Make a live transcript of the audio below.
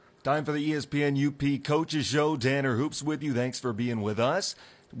Time for the ESPN UP Coaches Show. Tanner Hoops with you. Thanks for being with us.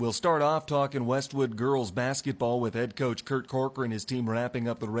 We'll start off talking Westwood girls basketball with head coach Kurt Corker and his team wrapping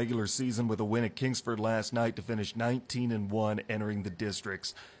up the regular season with a win at Kingsford last night to finish 19-1 entering the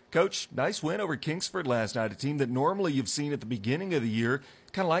districts. Coach, nice win over Kingsford last night, a team that normally you've seen at the beginning of the year.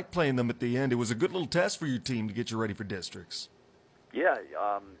 Kind of like playing them at the end. It was a good little test for your team to get you ready for districts. Yeah,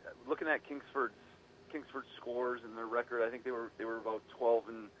 looking at Kingsford's scores and their record, I think they were about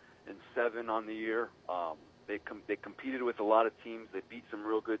 12-7 on the year. They competed with a lot of teams. They beat some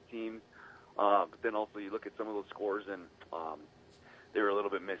real good teams. But then also you look at some of those scores and they were a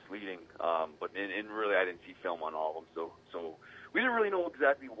little bit misleading. But really I didn't see film on all of them. So we didn't really know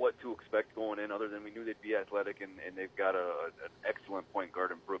exactly what to expect going in, other than we knew they'd be athletic, and they've got an excellent point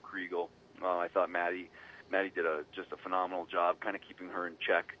guard in Brooke Kriegel. I thought Maddie did just a phenomenal job kind of keeping her in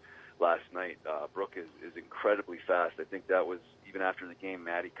check last night. Brooke is incredibly fast. I think that was, even after the game,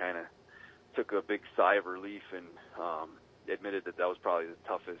 Maddie kind of took a big sigh of relief and admitted that was probably the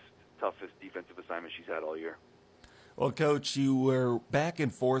toughest defensive assignment she's had all year. Well, Coach, you were back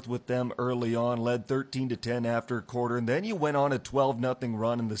and forth with them early on, led 13-10 after a quarter, and then you went on a 12-0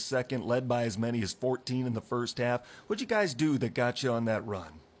 run in the second, led by as many as 14 in the first half. What'd you guys do that got you on that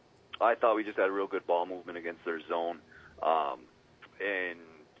run? I thought we just had a real good ball movement against their zone. And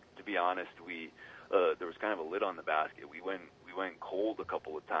to be honest, there was kind of a lid on the basket. We went cold a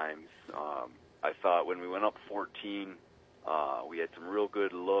couple of times. I thought when we went up 14, we had some real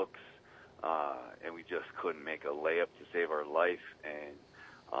good looks, and we just couldn't make a layup to save our life. And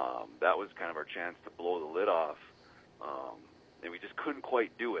that was kind of our chance to blow the lid off. And we just couldn't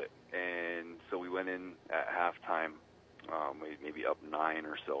quite do it. And so we went in at halftime, maybe up 9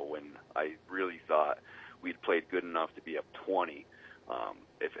 or so, when I really thought we'd played good enough to be up 20.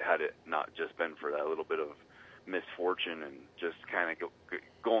 If it had not just been for that little bit of misfortune and just kind of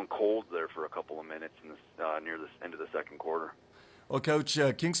going cold there for a couple of minutes near the end of the second quarter. Well, Coach,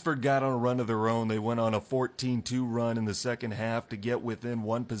 Kingsford got on a run of their own. They went on a 14-2 run in the second half to get within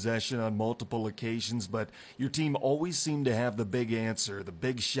one possession on multiple occasions, but your team always seemed to have the big answer, the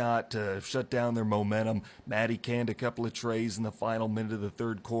big shot to shut down their momentum. Maddie canned a couple of trays in the final minute of the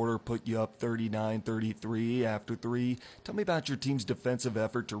third quarter, put you up 39-33 after 3. Tell me about your team's defensive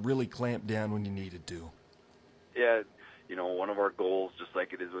effort to really clamp down when you needed to. Yeah, one of our goals, just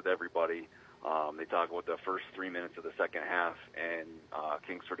like it is with everybody, they talk about the first 3 minutes of the second half, and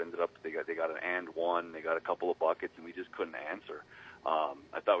Kingsford ended up, they got an and one, they got a couple of buckets, and we just couldn't answer.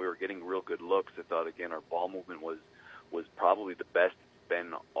 I thought we were getting real good looks. I thought, again, our ball movement was probably the best it's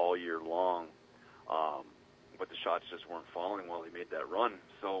been all year long, but the shots just weren't falling while they made that run.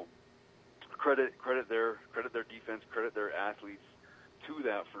 So credit their defense, credit their athletes to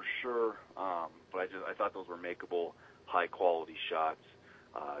that for sure. But I thought those were makeable, high-quality shots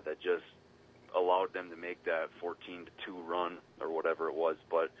that just allowed them to make that 14-2 run or whatever it was.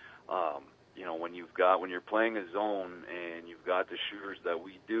 But when you're playing a zone and you've got the shooters that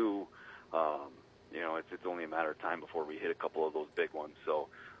we do, it's only a matter of time before we hit a couple of those big ones. So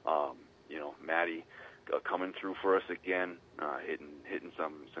Maddie coming through for us again, hitting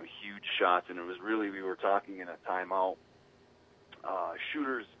some huge shots, and it was really, we were talking in a timeout.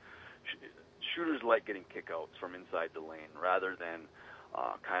 Shooters like getting kickouts from inside the lane rather than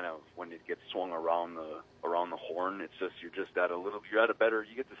kind of when it gets swung around the horn. It's just you get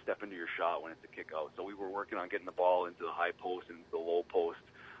to step into your shot when it's a kick out. So we were working on getting the ball into the high post and the low post,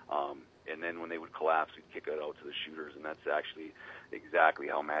 and then when they would collapse, we'd kick it out to the shooters, and that's actually exactly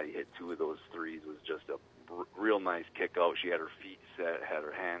how Maddie hit 2 of those threes. Was just a real nice kick out. She had her feet set, had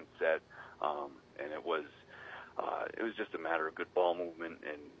her hands set, and it was just a matter of good ball movement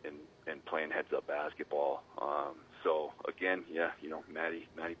and playing heads-up basketball. So again, Maddie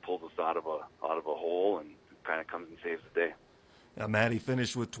pulls us out of a hole and kind of comes and saves the day. Now, Maddie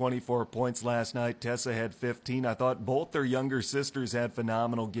finished with 24 points last night. Tessa had 15. I thought both their younger sisters had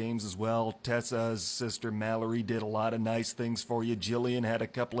phenomenal games as well. Tessa's sister Mallory did a lot of nice things for you. Jillian had a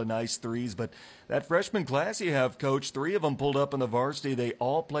couple of nice threes. But that freshman class you have, Coach, 3 of them pulled up in the varsity. They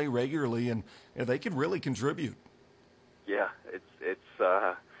all play regularly, and they can really contribute. Yeah,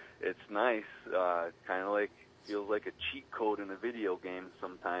 it's nice. Kind of feels like a cheat code in a video game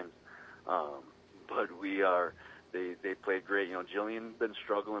sometimes. But they played great. Jillian been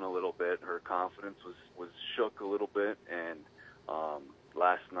struggling a little bit. Her confidence was shook a little bit, and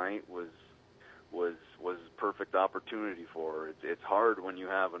last night was a perfect opportunity for her. It's hard when you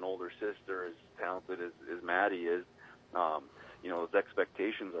have an older sister as talented as Maddie is. Those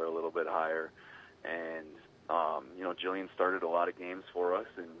expectations are a little bit higher, and Jillian started a lot of games for us,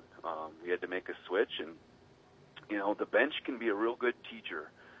 and we had to make a switch. And the bench can be a real good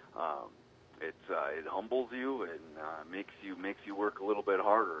teacher. it humbles you and makes you work a little bit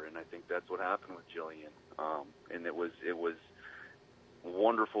harder. And I think that's what happened with Jillian. And it was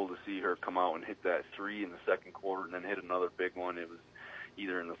wonderful to see her come out and hit that three in the second quarter, and then hit another big one. It was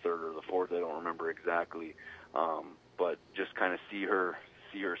either in the third or the fourth, I don't remember exactly. But just kind of see her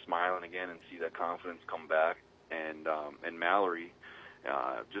smiling again and see that confidence come back. And Mallory,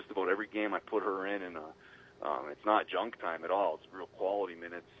 just about every game I put her in, and it's not junk time at all. It's real quality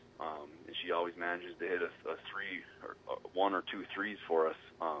minutes. And she always manages to hit a three or one or two threes for us.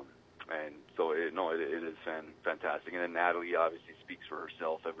 And so it is fantastic. And then Natalie obviously speaks for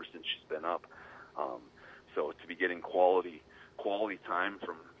herself ever since she's been up. So to be getting quality time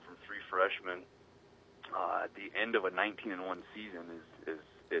from three freshmen at the end of a 19-1 season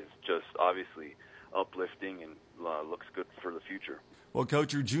is just obviously uplifting and looks good for the future. Well,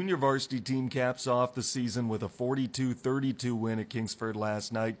 Coach, your junior varsity team caps off the season with a 42-32 win at Kingsford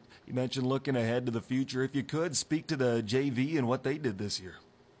last night. You mentioned looking ahead to the future. If you could, speak to the JV and what they did this year.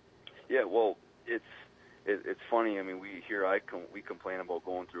 Yeah, well, it's funny. I mean, we complain about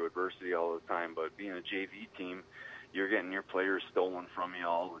going through adversity all the time, but being a JV team, you're getting your players stolen from you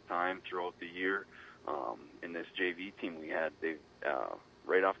all the time throughout the year. In this JV team we had, they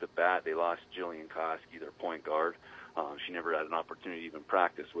right off the bat, they lost Jillian Koski, their point guard. She never had an opportunity to even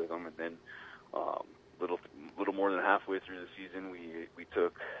practice with them. And then little more than halfway through the season, we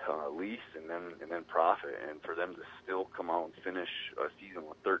took Lise and then Prophet. And for them to still come out and finish a season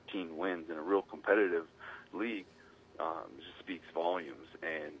with 13 wins in a real competitive league just speaks volumes.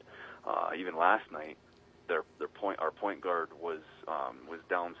 And even last night, our point guard was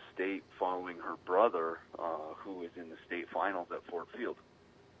downstate following her brother, who was in the state finals at Fort Field.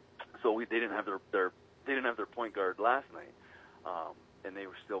 So they didn't have their point guard last night, and they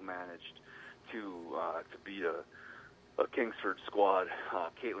were still managed to beat a Kingsford squad.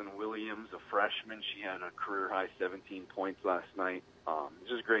 Caitlin Williams, a freshman, she had a career high 17 points last night. It's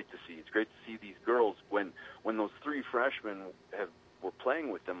just great to see. It's great to see these girls when those three freshmen were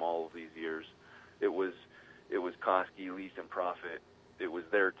playing with them all of these years. It was Koski, Lise, and Prophet. It was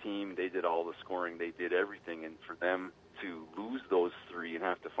their team. They did all the scoring. They did everything. And for them to lose those three and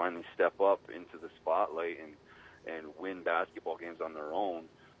have to finally step up into the spotlight and win basketball games on their own,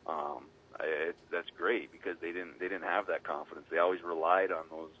 that's great, because they didn't have that confidence. They always relied on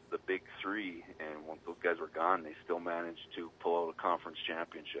the big three, and once those guys were gone, they still managed to pull out a conference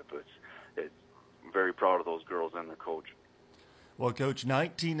championship. I'm very proud of those girls and their coach. Well, Coach,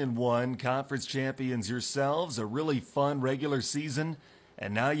 19-1, conference champions yourselves, a really fun regular season,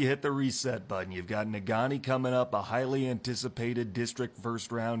 and now you hit the reset button. You've got Negaunee coming up, a highly anticipated district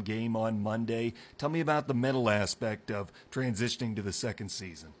first-round game on Monday. Tell me about the mental aspect of transitioning to the second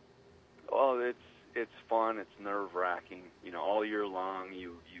season. Well, it's fun. It's nerve-wracking. All year long,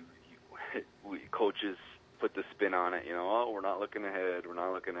 we coaches put the spin on it. We're not looking ahead. And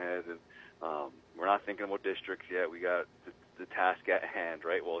we're not thinking about districts yet. We got the task at hand,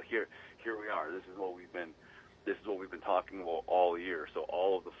 right? Well, here we are. This is what we've been talking about all year. So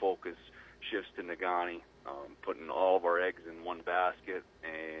all of the focus shifts to Negaunee, putting all of our eggs in one basket,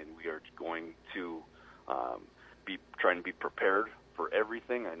 and we are going to be trying to be prepared for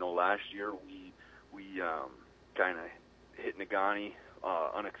everything. I know last year we kind of hit Negaunee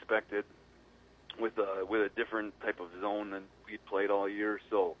unexpected with a different type of zone than we'd played all year.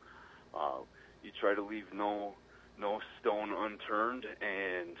 So you try to leave no stone unturned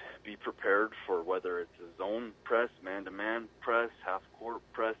and be prepared for whether it's a zone press, man-to-man press, half-court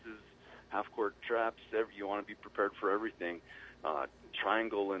presses, half-court traps. You want to be prepared for everything.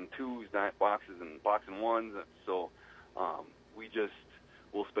 Triangle and twos, boxes and box and ones. So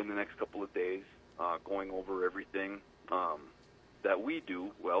we'll spend the next couple of days going over everything that we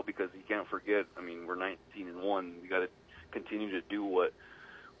do well, because you can't forget, we're 19-1. We got to continue to do what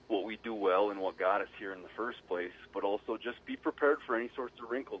we do well and what got us here in the first place, but also just be prepared for any sorts of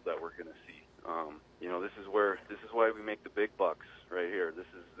wrinkles that we're going to see. This is why we make the big bucks right here. This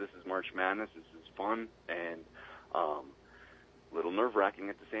is March Madness. This is fun and a little nerve-wracking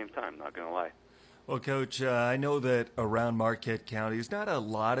at the same time, not going to lie. Well, Coach, I know that around Marquette County, there's not a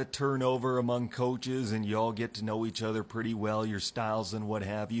lot of turnover among coaches, and you all get to know each other pretty well, your styles and what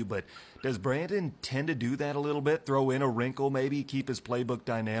have you, but does Brandon tend to do that a little bit, throw in a wrinkle maybe, keep his playbook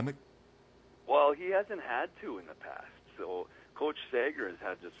dynamic? Well, he hasn't had to in the past. So Coach Sager has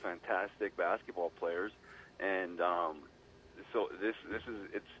had just fantastic basketball players, and so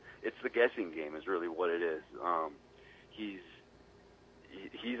it's the guessing game is really what it is.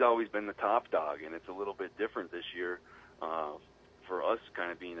 He's always been the top dog, and it's a little bit different this year for us,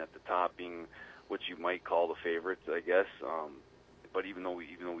 kind of being at the top, being what you might call the favorites, I guess. but even though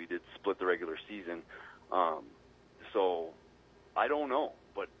we did split the regular season, so I don't know,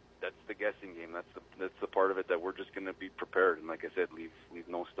 but that's the guessing game. That's the part of it that we're just going to be prepared, and like I said, leave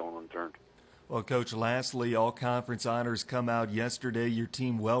no stone unturned. Well, Coach, lastly, all conference honors come out yesterday. Your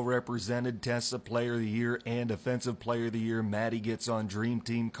team well represented. Tessa Player of the Year and Offensive Player of the Year. Maddie gets on Dream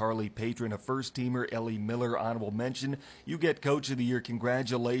Team. Carly Patron, a first-teamer. Ellie Miller, honorable mention. You get Coach of the Year.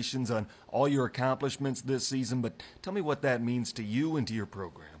 Congratulations on all your accomplishments this season, but tell me what that means to you and to your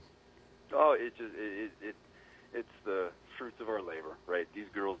program. Oh, it's the fruits of our labor, right? These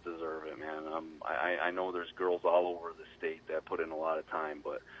girls deserve it, man. I know there's girls all over the state that put in a lot of time,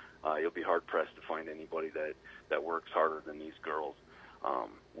 but you'll be hard-pressed to find anybody that works harder than these girls.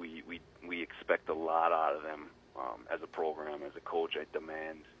 We expect a lot out of them as a program. As a coach, I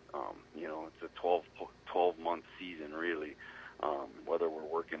demand, it's a 12-month season, really, whether we're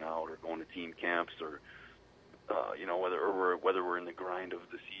working out or going to team camps or, whether we're in the grind of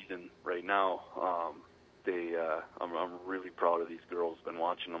the season right now. I'm really proud of these girls. Been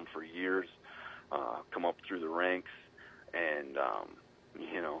watching them for years, come up through the ranks, and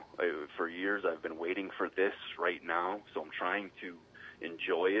for years I've been waiting for this right now, so I'm trying to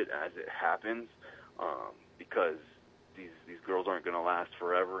enjoy it as it happens, because these girls aren't going to last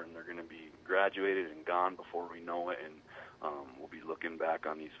forever, and they're going to be graduated and gone before we know it, and we'll be looking back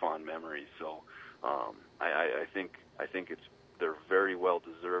on these fond memories. So I think they're very well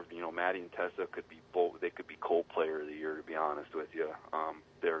deserved. Maddie and Tessa could be both. They could be co-player of the year, to be honest with you.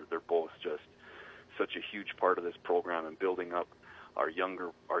 They're both just such a huge part of this program and building up our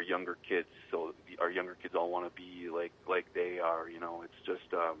younger kids. So our younger kids all want to be like they are. It's just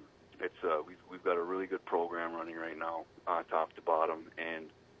we've got a really good program running right now, top to bottom, and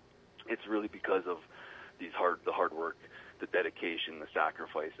it's really because of the hard work, the dedication, the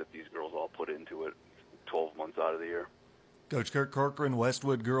sacrifice that these girls all put into it 12 months out of the year. Coach Kirk Corcoran,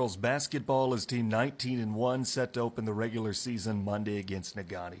 Westwood girls basketball is team 19-1, set to open the regular season Monday against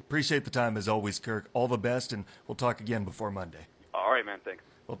Negaunee. Appreciate the time as always, Kirk. All the best, and we'll talk again before Monday. All right, man. Thanks.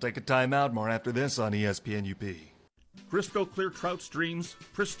 We'll take a timeout. More after this on ESPN UP. Crystal clear trout streams,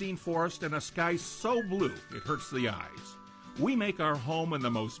 pristine forest, and a sky so blue it hurts the eyes. We make our home in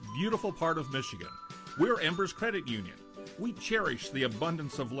the most beautiful part of Michigan. We're Embers Credit Union. We cherish the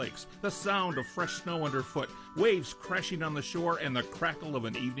abundance of lakes, the sound of fresh snow underfoot, waves crashing on the shore, and the crackle of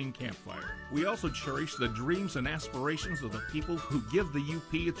an evening campfire. We also cherish the dreams and aspirations of the people who give the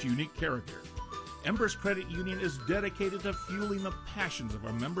UP its unique character. Embers Credit Union is dedicated to fueling the passions of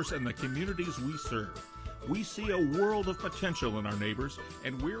our members and the communities we serve. We see a world of potential in our neighbors,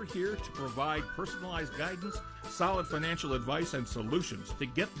 and we're here to provide personalized guidance, solid financial advice, and solutions to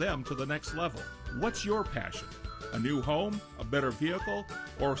get them to the next level. What's your passion? A new home, a better vehicle,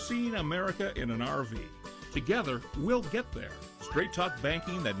 or seeing America in an RV? Together, we'll get there. Straight talk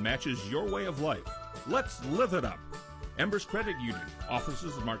banking that matches your way of life. Let's live it up. Embers Credit Union,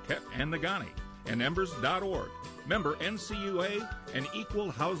 offices in Marquette and Negaunee, and embers.org. Member NCUA, an equal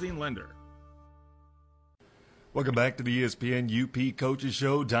housing lender. Welcome back to the ESPN UP Coaches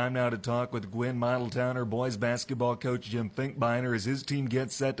Show. Time now to talk with Gwen Modeltowner, boys basketball coach Jim Finkbeiner, as his team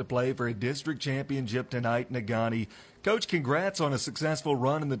gets set to play for a district championship tonight in Negaunee. Coach, congrats on a successful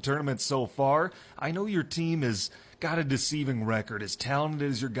run in the tournament so far. I know your team has got a deceiving record. As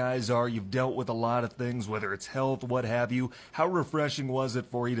talented as your guys are, you've dealt with a lot of things, whether it's health, what have you. How refreshing was it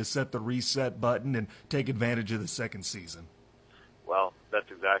for you to set the reset button and take advantage of the second season? Well,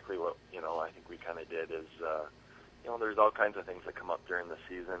 that's exactly what, I think we kind of did is, there's all kinds of things that come up during the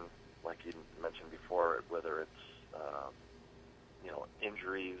season, like you mentioned before, whether it's,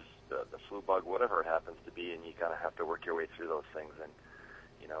 injuries, the flu bug, whatever it happens to be, and you kind of have to work your way through those things. And,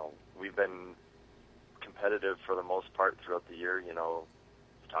 we've been competitive for the most part throughout the year.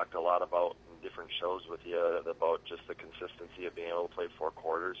 Talked a lot about in different shows with you about just the consistency of being able to play 4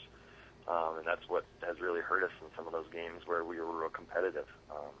 quarters. And that's what has really hurt us in some of those games where we were real competitive.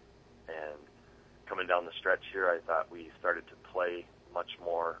 And coming down the stretch here, I thought we started to play much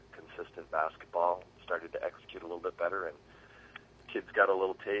more consistent basketball, started to execute a little bit better, and kids got a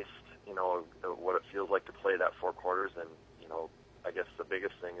little taste, of what it feels like to play that 4 quarters. And, I guess the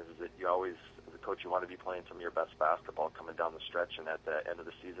biggest thing is that you always, as a coach, you want to be playing some of your best basketball coming down the stretch and at the end of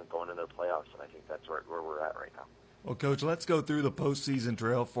the season going into the playoffs, and I think that's where we're at right now. Well, Coach, let's go through the postseason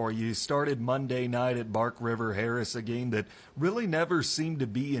trail for you. You started Monday night at Bark River Harris, a game that really never seemed to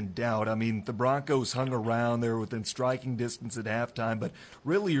be in doubt. I mean, the Broncos hung around there within striking distance at halftime, but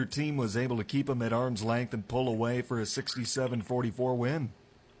really your team was able to keep them at arm's length and pull away for a 67-44 win.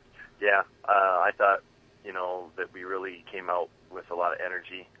 Yeah, I thought, that we really came out with a lot of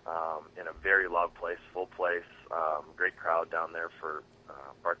energy in a very loud place, full place, great crowd down there for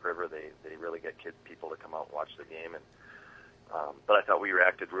Bark River. They really get people to come out and watch the game. And but I thought we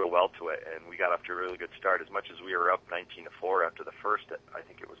reacted real well to it, and we got off to a really good start. As much as we were up 19-4 after the first, I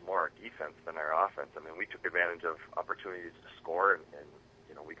think it was more our defense than our offense. I mean, we took advantage of opportunities to score, and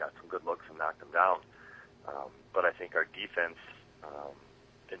we got some good looks and knocked them down. But I think our defense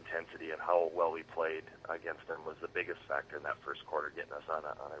intensity and how well we played against them was the biggest factor in that first quarter, getting us on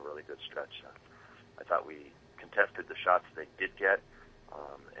a really good stretch. I thought we contested the shots they did get,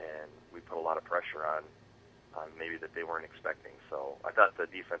 and we put a lot of pressure on maybe that they weren't expecting. So I thought the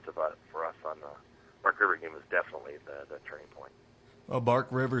defensive for us on the Bark River game was definitely the turning point. Well, Bark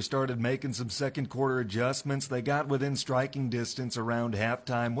River started making some second quarter adjustments. They got within striking distance around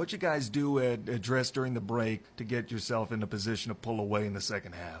halftime. What you guys do address during the break to get yourself in a position to pull away in the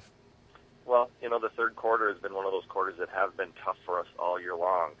second half? Well, the third quarter has been one of those quarters that have been tough for us all year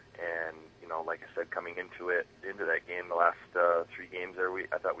long. And, like I said, coming into that game, the last 3 games there,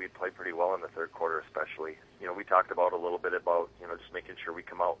 I thought we'd played pretty well in the third quarter especially. We talked about a little bit about, just making sure we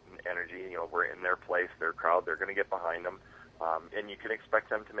come out in energy. We're in their place, their crowd, they're going to get behind them. And you can expect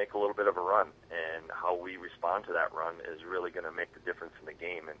them to make a little bit of a run. And how we respond to that run is really going to make the difference in the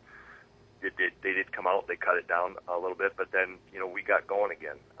game. And they did come out, they cut it down a little bit, but then, we got going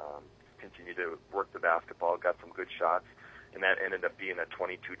again. Continued to work the basketball, got some good shots, and that ended up being a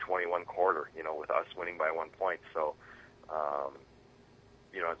 22-21 quarter, with us winning by 1 point. So,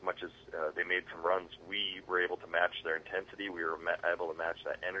 as much as they made some runs, we were able to match their intensity. We were able to match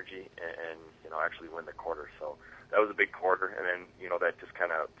that energy and actually win the quarter. So that was a big quarter, and then, that just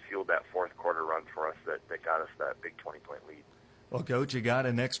kind of fueled that fourth quarter run for us that got us that big 20-point lead. Well, Coach, you got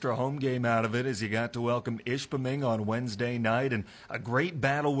an extra home game out of it as you got to welcome Ishpeming on Wednesday night, and a great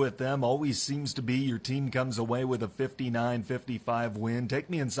battle with them. Always seems to be your team comes away with a 59-55 win. Take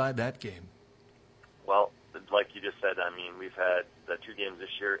me inside that game. Well, like you just said, I mean, we've had the 2 games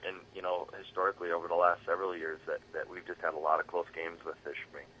this year, and, historically over the last several years that we've just had a lot of close games with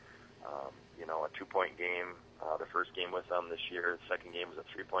Ishpeming. A 2-point game, the first game with them this year. The second game was a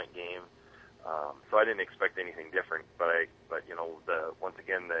 3-point game. So I didn't expect anything different, but once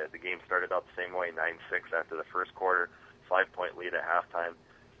again, the game started out the same way, 9-6 after the first quarter, 5-point lead at halftime.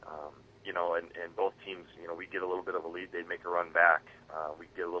 And both teams, we get a little bit of a lead, they'd make a run back. We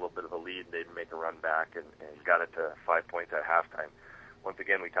get a little bit of a lead, they'd make a run back, and got it to 5 points at halftime. Once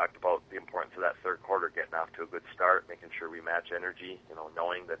again, we talked about the importance of that third quarter, getting off to a good start, making sure we match energy,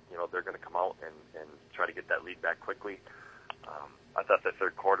 knowing that, they're going to come out and try to get that lead back quickly. I thought the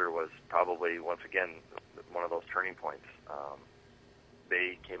third quarter was probably, once again, one of those turning points.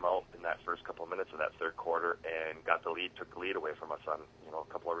 They came out in that first couple of minutes of that third quarter and got the lead, took the lead away from us on,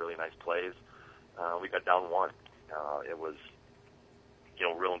 a couple of really nice plays. We got down 1. It was,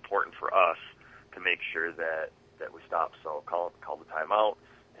 real important for us to make sure that we stopped. So called the timeout,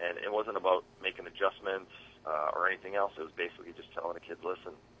 and it wasn't about making adjustments or anything else. It was basically just telling the kids,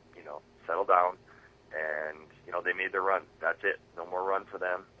 listen, settle down. And, they made their run. That's it. No more run for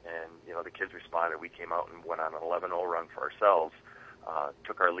them. And, the kids responded. We came out and went on an 11-0 run for ourselves,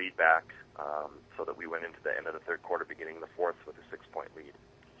 took our lead back so that we went into the end of the third quarter, beginning the fourth, with a 6-point lead.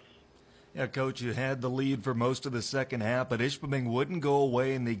 Yeah, Coach, you had the lead for most of the second half, but Ishpeming wouldn't go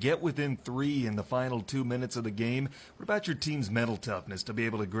away, and they get within 3 in the final 2 minutes of the game. What about your team's mental toughness to be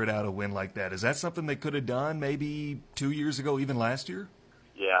able to grit out a win like that? Is that something they could have done maybe 2 years ago, even last year?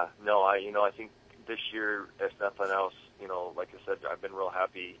 Yeah, no, I think this year, if nothing else, like I said, I've been real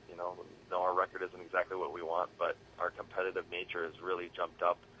happy. No, our record isn't exactly what we want, but our competitive nature has really jumped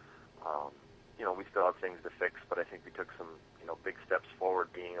up. We still have things to fix, but I think we took some, big steps forward,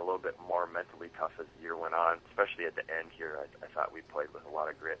 being a little bit more mentally tough as the year went on, especially at the end here. I thought we played with a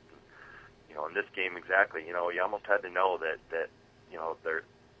lot of grit. And, in this game exactly, you almost had to know that they're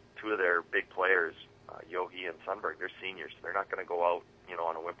 2 of their big players, Yohi and Sundberg, they're seniors. They're not going to go out,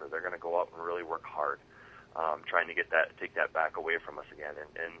 on a whimper. They're going to go out and really work hard, trying to take that back away from us again.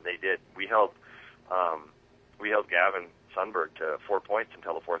 And they did. We held Gavin Sundberg to 4 points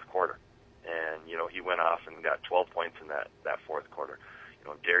until the fourth quarter. And, he went off and got 12 points in that fourth quarter.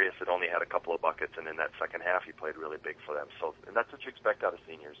 Darius had only had a couple of buckets, and in that second half, he played really big for them. So, and that's what you expect out of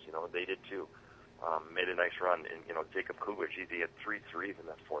seniors. They did too. Made a nice run. And, Jacob Kuglich, he had 3 threes in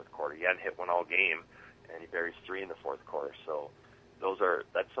that fourth quarter. He hadn't hit one all game, and he buries 3 in the fourth quarter. So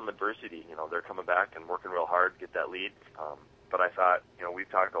that's some adversity. They're coming back and working real hard to get that lead. But I thought,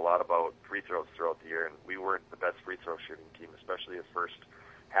 we've talked a lot about free throws throughout the year, and we weren't the best free throw shooting team, especially the first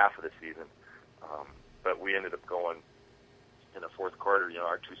half of the season. But we ended up going in the fourth quarter.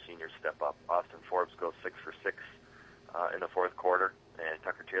 Our 2 seniors step up. Austin Forbes goes 6 for 6 in the fourth quarter, and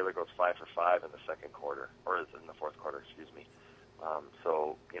Tucker Taylor goes 5 for 5 in the second quarter, or in the fourth quarter, excuse me.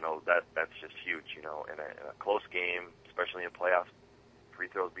 So, that's just huge, in a close game, especially in playoffs. Free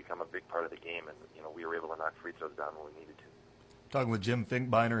throws become a big part of the game, and, we were able to knock free throws down when we needed to. Talking with Jim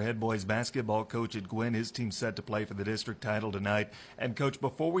Finkbeiner, head boys basketball coach at Gwinn. His team's set to play for the district title tonight. And, Coach,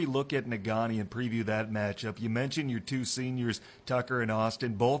 before we look at Negaunee and preview that matchup, you mentioned your two seniors, Tucker and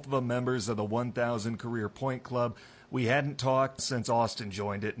Austin, both of them members of the 1,000 Career Point Club. We hadn't talked since Austin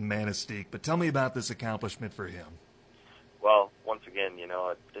joined it in Manistee, but tell me about this accomplishment for him. Well, once again,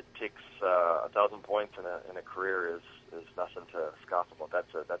 it takes 1,000 points in a career is nothing to scoff about.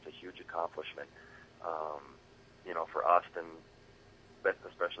 That's a huge accomplishment. For Austin,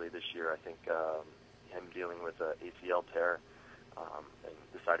 especially this year, I think him dealing with an ACL tear and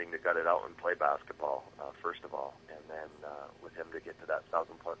deciding to gut it out and play basketball first of all, and then with him to get to that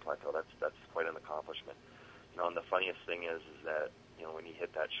 1,000-point plateau, that's quite an accomplishment. And the funniest thing is that when he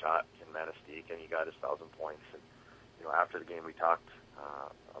hit that shot in Manistee and he got his 1,000 points, and after the game we talked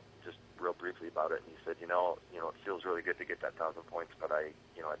just real briefly about it, and he said, it feels really good to get that 1,000 points, but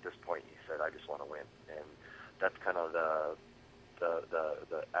at this point, he said, I just want to win, and that's kind of the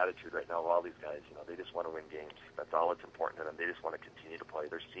attitude right now of all these guys. They just want to win games. That's all that's important to them. They just want to continue to play.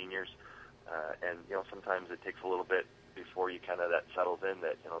 They're seniors, and sometimes it takes a little bit before you kind of that settles in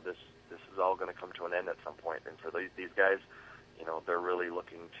that this is all going to come to an end at some point. And for these guys, they're really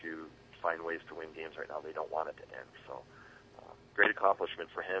looking to find ways to win games right now. They don't want it to end. So great accomplishment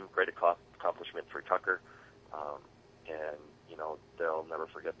for him. Great accomplishment for Tucker, and they'll never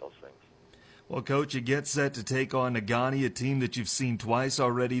forget those things. Well, Coach, you get set to take on Negaunee, a team that you've seen twice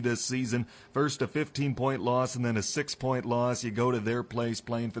already this season. First a 15-point loss and then a 6-point loss. You go to their place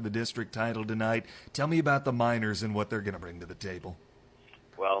playing for the district title tonight. Tell me about the Miners and what they're going to bring to the table.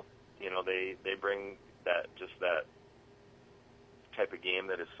 Well, they bring that type of game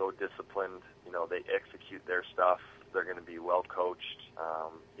that is so disciplined. They execute their stuff. They're going to be well coached,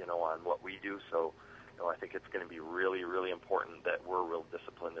 on what we do. So, I think it's going to be really, really important that we're real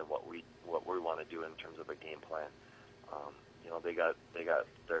disciplined in what we want to do in terms of a game plan. They got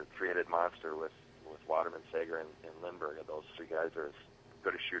their three-headed monster with Waterman, Sager, and Lindbergh. And those three guys are as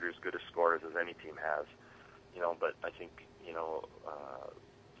good as shooters, good as scorers as any team has. But I think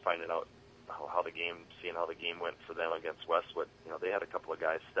finding out seeing how the game went for them against Westwood. They had a couple of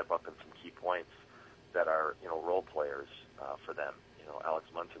guys step up in some key points that are role players for them. Alex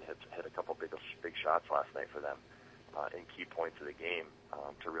Munson hit a couple big shots last night for them in key points of the game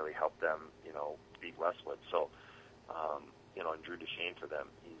to really help them beat Westwood. So and Drew Duchesne for them,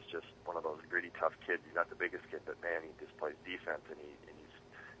 he's just one of those gritty, tough kids. He's not the biggest kid, but man, he just plays defense, and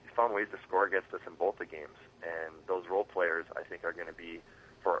he's found ways to score against us in both the games. And those role players, I think, are going to be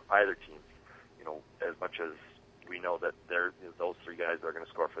for either team. As much as we know that those three guys are going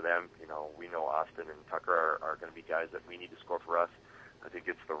to score for them, we know Austin and Tucker are going to be guys that we need to score for us. I think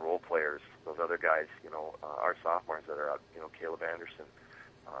it's the role players, those other guys, our sophomores that are out, Caleb Anderson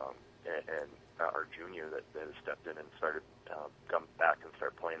and our junior that has stepped in and started come back and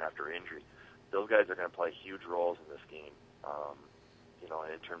start playing after injury. Those guys are going to play huge roles in this game,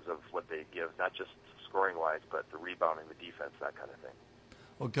 in terms of what they give, not just scoring-wise, but the rebounding, the defense, that kind of thing.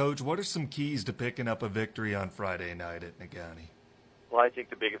 Well, Coach, what are some keys to picking up a victory on Friday night at Negaunee? Well, I think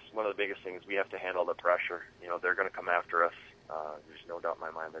one of the biggest things, we have to handle the pressure. They're going to come after us. There's no doubt in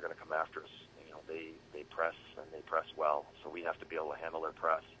my mind they're going to come after us. They press, and they press well, so we have to be able to handle their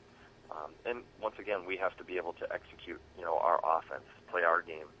press. And once again, we have to be able to execute, our offense, play our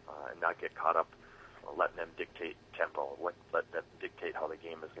game, and not get caught up letting them dictate tempo, let them dictate how the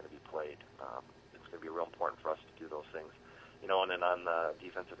game is going to be played. It's going to be real important for us to do those things. And then on the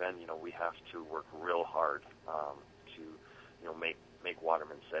defensive end, we have to work real hard to, make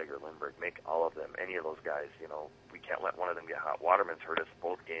Waterman, Sager, Lindbergh, make all of them, any of those guys. We can't let one of them get hot. Waterman's hurt us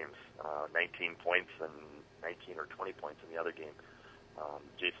both games, 19 points and 19 or 20 points in the other game.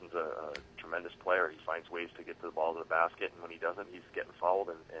 Jason's a tremendous player. He finds ways to get to the ball to the basket, and when he doesn't, he's getting fouled,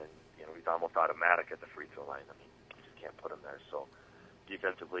 and he's almost automatic at the free throw line. I mean, you just can't put him there. So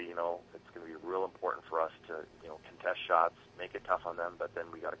defensively, it's going to be real important for us to, contest shots, make it tough on them, but then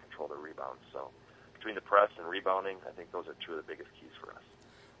we got to control the rebounds. So between the press and rebounding, I think those are two of the biggest keys for us.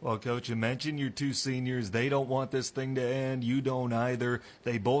 Well, Coach, you mentioned your two seniors. They don't want this thing to end. You don't either.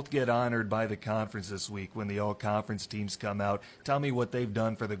 They both get honored by the conference this week when the all-conference teams come out. Tell me what they've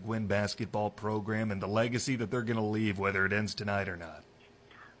done for the Gwinn basketball program and the legacy that they're going to leave, whether it ends tonight or not.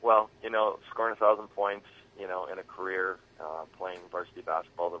 Well, scoring 1,000 points, in a career, playing varsity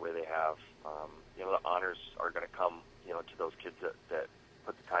basketball the way they have, the honors are going to come, to those kids that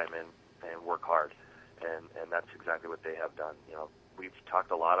put the time in and work hard. and that's exactly what they have done. We've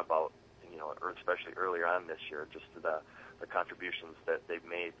talked a lot about, or especially earlier on this year, just the contributions that they've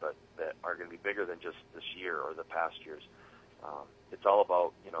made, but that are going to be bigger than just this year or the past years. It's all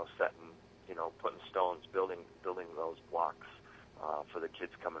about, setting, putting stones, building those blocks for the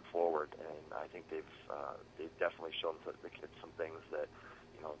kids coming forward, and I think they've definitely shown the kids some things that,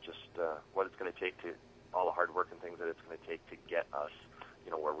 just what it's going to take to, all the hard work and things that it's going to take to get us,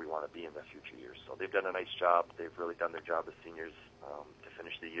 where we want to be in the future years. So they've done a nice job. They've really done their job as seniors to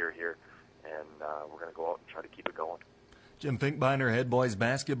finish the year here, and we're going to go out and try to keep it going. Jim Finkbeiner, head boys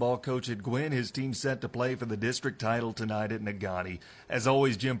basketball coach at Gwinn. His team's set to play for the district title tonight at Negaunee. As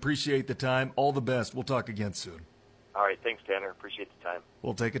always, Jim, appreciate the time. All the best. We'll talk again soon. All right. Thanks, Tanner. Appreciate the time.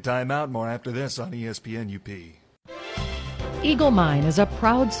 We'll take a timeout. More after this on ESPN UP. Eagle Mine is a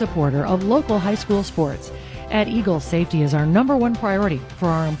proud supporter of local high school sports. At Eagle, safety is our number one priority for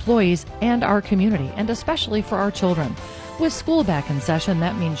our employees and our community, and especially for our children. With school back in session,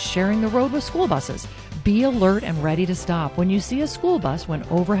 that means sharing the road with school buses. Be alert and ready to stop when you see a school bus when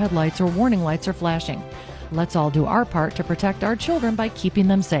overhead lights or warning lights are flashing. Let's all do our part to protect our children by keeping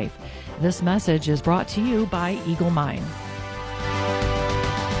them safe. This message is brought to you by Eagle Mine.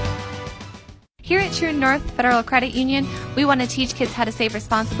 Here at True North Federal Credit Union, we want to teach kids how to save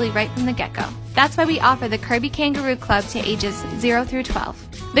responsibly right from the get-go. That's why we offer the Kirby Kangaroo Club to ages 0 through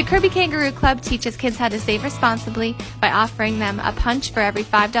 12. The Kirby Kangaroo Club teaches kids how to save responsibly by offering them a punch for every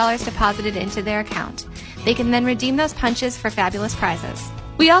 $5 deposited into their account. They can then redeem those punches for fabulous prizes.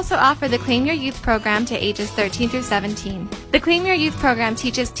 We also offer the Claim Your Youth program to ages 13 through 17. The Claim Your Youth program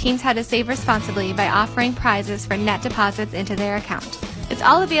teaches teens how to save responsibly by offering prizes for net deposits into their account. It's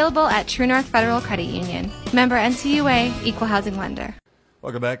all available at True North Federal Credit Union. Member NCUA, Equal Housing Lender.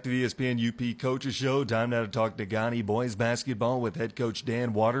 Welcome back to the ESPN UP Coaches Show. Time now to talk Negaunee boys basketball with head coach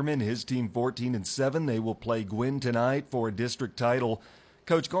Dan Waterman. His team 14-7. They will play Gwinn tonight for a district title.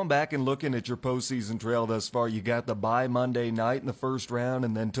 Coach, going back and looking at your postseason trail thus far, you got the bye Monday night in the first round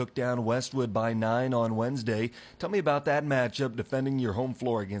and then took down Westwood by 9 on Wednesday. Tell me about that matchup, defending your home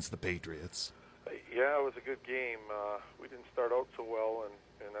floor against the Patriots. Yeah, it was a good game. We didn't start out so well,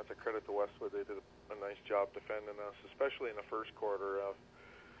 and that's a credit to Westwood. They did a nice job defending us, especially in the first quarter.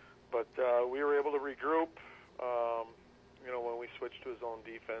 But we were able to regroup. When we switched to a zone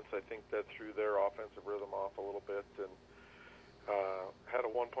defense, I think that threw their offensive rhythm off a little bit, and had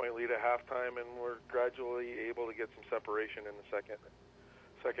a 1-point lead at halftime, and we're gradually able to get some separation in the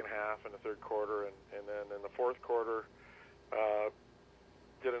second half and the third quarter, and then in the fourth quarter,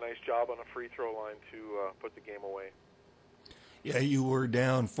 did a nice job on a free throw line to put the game away. Yeah, you were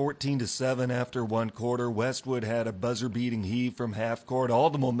down 14-7 after one quarter. Westwood had a buzzer-beating heave from half court.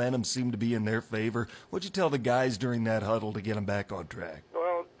 All the momentum seemed to be in their favor. What'd you tell the guys during that huddle to get them back on track?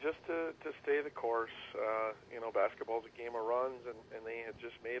 Well, just to stay the course. Basketball's a game of runs, and they had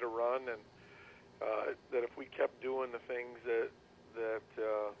just made a run, and that if we kept doing the things that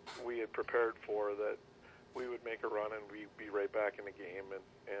we had prepared for, that we would make a run and we'd be right back in the game.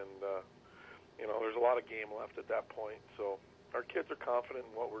 And there's a lot of game left at that point. So our kids are confident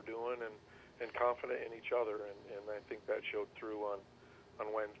in what we're doing and confident in each other, and I think that showed through on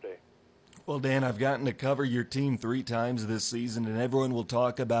Wednesday. Well, Dan, I've gotten to cover your team 3 times this season, and everyone will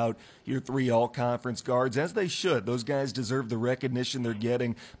talk about your 3 all-conference guards, as they should. Those guys deserve the recognition they're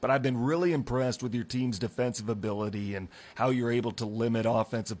getting, but I've been really impressed with your team's defensive ability and how you're able to limit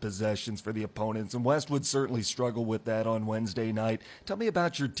offensive possessions for the opponents, and Westwood certainly struggled with that on Wednesday night. Tell me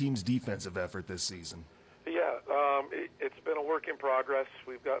about your team's defensive effort this season. Yeah, it's been a work in progress.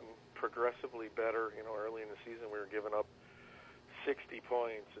 We've gotten progressively better. Early in the season we were giving up 60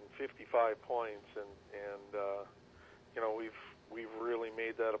 points and 55 points, and we've really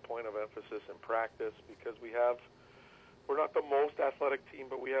made that a point of emphasis in practice, because we're not the most athletic team,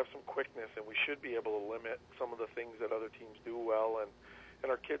 but we have some quickness, and we should be able to limit some of the things that other teams do well, and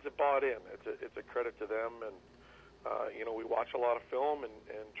our kids have bought in. It's a credit to them, and we watch a lot of film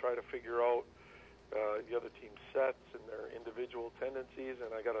and try to figure out the other team's sets and their individual tendencies,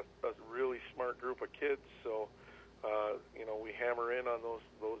 and I got a really smart group of kids, so we hammer in on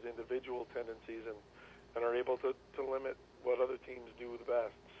those individual tendencies and are able to limit what other teams do the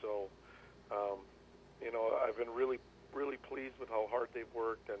best. So, I've been really, really pleased with how hard they've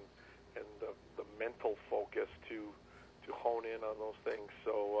worked and the mental focus to hone in on those things.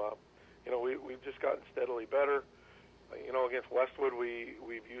 So, we've just gotten steadily better. Against Westwood,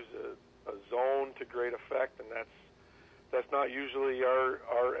 we've used a zone to great effect, and that's not usually our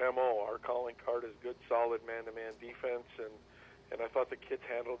MO. Our calling card is good, solid man-to-man defense, and I thought the kids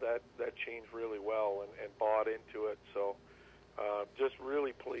handled that change really well and bought into it. So just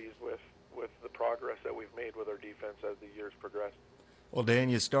really pleased with the progress that we've made with our defense as the years progressed. Well, Dan,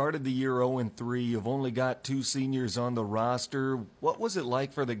 you started the year 0-3. You've only got 2 seniors on the roster. What was it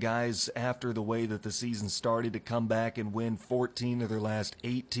like for the guys after the way that the season started to come back and win 14 of their last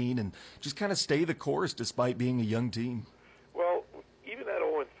 18 and just kind of stay the course despite being a young team? Well, even at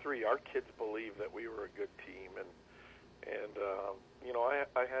 0-3, our kids believed that we were a good team. And you know,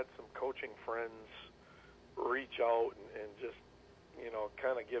 I had some coaching friends reach out and just, you know,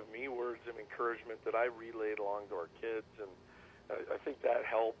 kind of give me words of encouragement that I relayed along to our kids. And I think that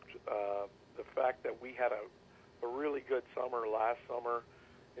helped. The fact that we had a really good summer last summer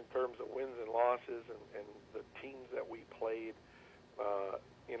in terms of wins and losses and the teams that we played,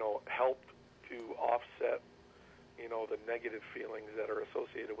 you know, helped to offset, you know, the negative feelings that are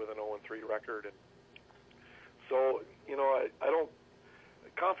associated with an 0-3 record. And so, you know, I don't,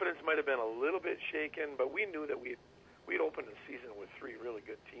 confidence might have been a little bit shaken, but we knew that we'd opened the season with 3 really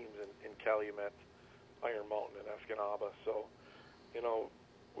good teams in Calumet, Iron Mountain, and Escanaba. So, you know,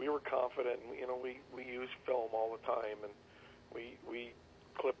 we were confident. You know, we use film all the time, and we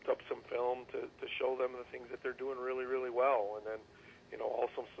clipped up some film to show them the things that they're doing really, really well, and then, you know,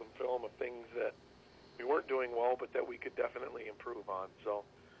 also some film of things that we weren't doing well, but that we could definitely improve on. So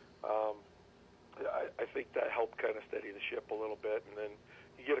I think that helped kind of steady the ship a little bit, and then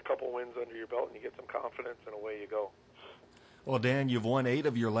you get a couple wins under your belt, and you get some confidence, and away you go. Well, Dan, you've won 8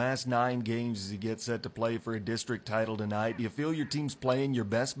 of your last 9 games as you get set to play for a district title tonight. Do you feel your team's playing your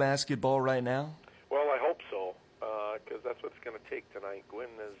best basketball right now? Well, I hope so, because that's what it's going to take tonight.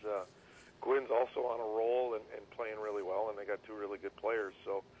 Gwyn's also on a roll and playing really well, and they got 2 really good players.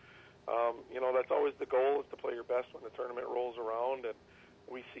 So, you know, that's always the goal, is to play your best when the tournament rolls around, and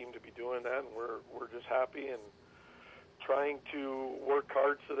we seem to be doing that, and we're just happy and trying to work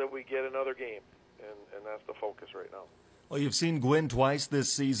hard so that we get another game, and that's the focus right now. Well, you've seen Gwyn twice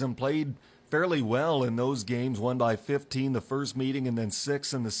this season, played fairly well in those games, won by 15 the first meeting and then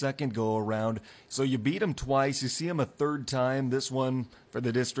 6 in the second go-around. So you beat him twice. You see him a third time, this one for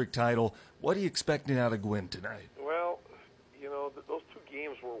the district title. What are you expecting out of Gwyn tonight? Well, you know, those 2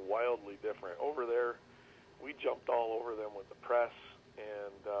 games were wildly different. Over there, we jumped all over them with the press,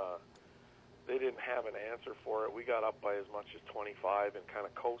 and they didn't have an answer for it. We got up by as much as 25 and kind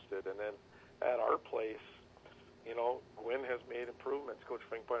of coasted. And then at our place, you know, Gwyn has made improvements. Coach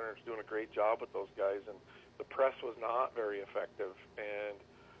Finkbeiner is doing a great job with those guys, and the press was not very effective. And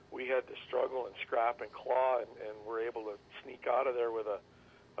we had to struggle and scrap and claw, and were able to sneak out of there with a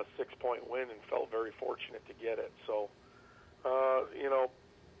 6-point win, and felt very fortunate to get it. So, you know,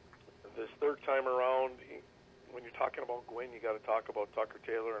 this third time around, when you're talking about Gwyn, you got to talk about Tucker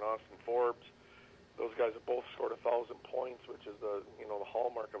Taylor and Austin Forbes. Those guys have both scored 1,000 points, which is the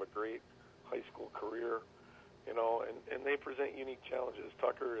hallmark of a great high school career. You know, and they present unique challenges.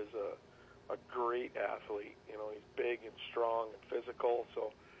 Tucker is a great athlete. You know, he's big and strong and physical.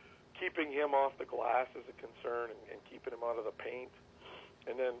 So keeping him off the glass is a concern, and keeping him out of the paint.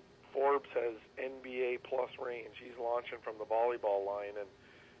 And then Forbes has NBA plus range. He's launching from the volleyball line, and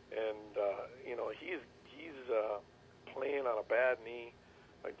you know, he's playing on a bad knee.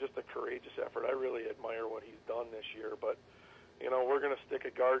 Like, just a courageous effort. I really admire what he's done this year, but you know, we're going to stick a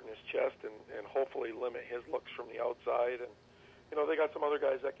guard in his chest and hopefully limit his looks from the outside. And, you know, they got some other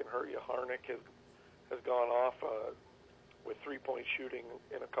guys that can hurt you. Harnick has gone off with 3-point shooting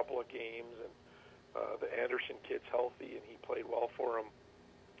in a couple of games. And the Anderson kid's healthy, and he played well for him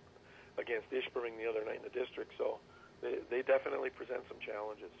against Ishpeming the other night in the district. So they definitely present some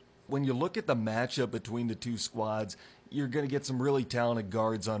challenges. When you look at the matchup between the 2 squads, you're going to get some really talented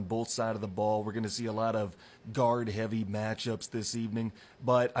guards on both sides of the ball. We're going to see a lot of guard-heavy matchups this evening.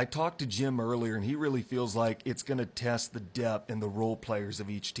 But I talked to Jim earlier, and he really feels like it's going to test the depth and the role players of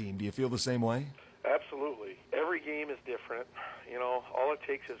each team. Do you feel the same way? Absolutely. Every game is different. You know, all it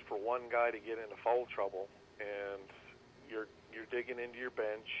takes is for one guy to get into foul trouble, and you're digging into your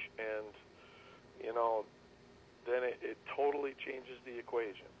bench, and, you know, then it totally changes the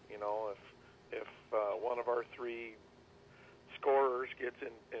equation. You know, if one of our 3 scorers gets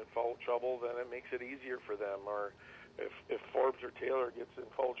in foul trouble, then it makes it easier for them. Or if Forbes or Taylor gets in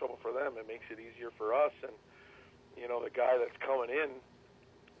foul trouble for them, it makes it easier for us. And, you know, the guy that's coming in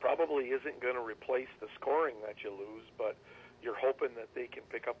probably isn't going to replace the scoring that you lose, but you're hoping that they can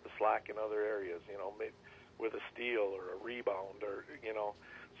pick up the slack in other areas, you know, maybe with a steal or a rebound, or, you know,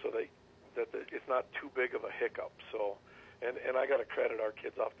 so that it's not too big of a hiccup. So, and I got to credit our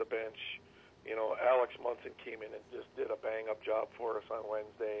kids off the bench. You know, Alex Munson came in and just did a bang-up job for us on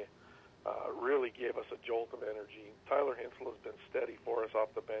Wednesday, really gave us a jolt of energy. Tyler Hinsel has been steady for us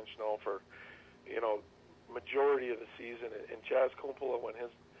off the bench now for, you know, majority of the season. And Chaz Kumpula, when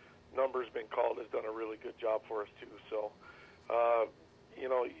his numbers been called, has done a really good job for us too. So,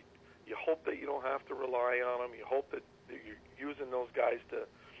 you hope that you don't have to rely on them. You hope that you're using those guys to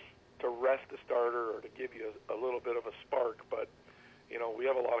rest the starter or to give you a little bit of a spark. But, we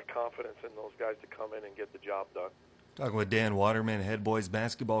have a lot of confidence in those guys to come in and get the job done. Talking with Dan Waterman, head boys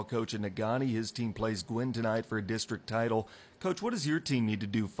basketball coach at Negaunee. His team plays Gwynn tonight for a district title. Coach, what does your team need to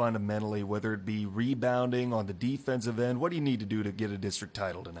do fundamentally, whether it be rebounding on the defensive end? What do you need to do to get a district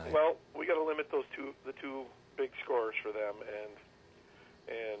title tonight? Well, we got to limit the two big scorers for them and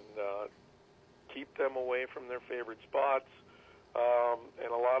keep them away from their favorite spots.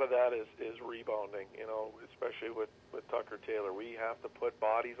 And a lot of that is rebounding, especially with Tucker Taylor. We have to put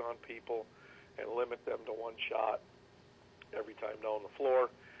bodies on people and limit them to one shot every time down the floor.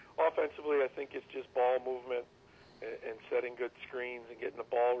 Offensively, I think it's just ball movement and setting good screens and getting the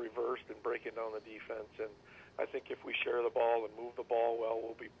ball reversed and breaking down the defense. And I think if we share the ball and move the ball well,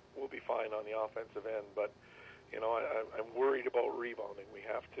 we'll be fine on the offensive end. But I'm worried about rebounding. We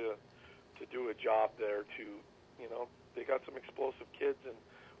have to do a job there to, they got some explosive kids, and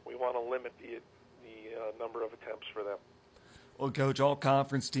we want to limit the number of attempts for them. Well, Coach, all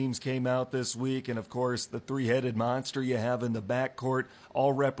conference teams came out this week, and, of course, the three-headed monster you have in the backcourt,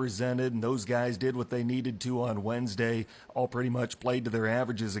 all represented, and those guys did what they needed to on Wednesday, all pretty much played to their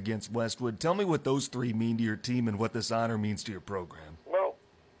averages against Westwood. Tell me what those three mean to your team and what this honor means to your program. Well,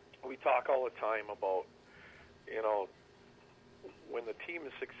 we talk all the time about, when the team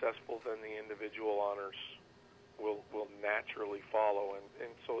is successful, then the individual honors will naturally follow.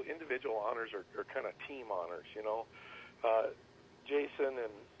 And so individual honors are kind of team honors, Jason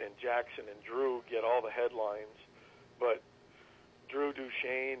and Jackson and Drew get all the headlines, but Drew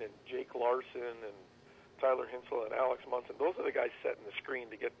Duchesne and Jake Larson and Tyler Hinsel and Alex Munson, those are the guys setting the screen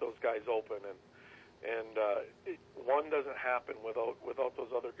to get those guys open. And one doesn't happen without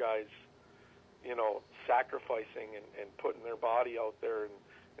those other guys, sacrificing and putting their body out there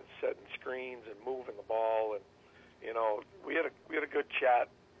and setting screens and moving the ball. And we had a good chat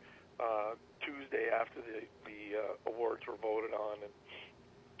Tuesday after the awards were voted on,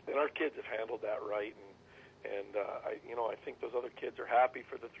 and our kids have handled that right. And I think those other kids are happy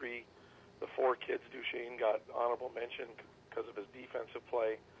for the four kids. Duchesne got honorable mention because of his defensive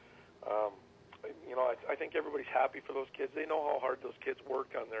play. I think everybody's happy for those kids. They know how hard those kids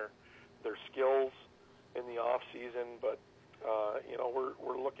work on their skills in the off season, but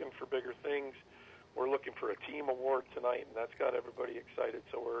we're looking for bigger things. We're looking for a team award tonight, and that's got everybody excited.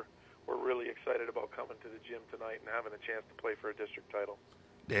 So we're really excited about coming to the gym tonight and having a chance to play for a district title.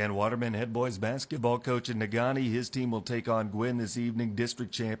 Dan Waterman, head boys basketball coach at Negaunee. His team will take on Gwynn this evening,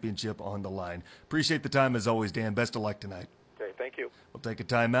 district championship on the line. Appreciate the time as always, Dan. Best of luck tonight. Okay, thank you. We'll take a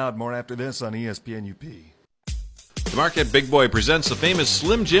timeout. More after this on ESPN UP. The Marquette Big Boy presents the famous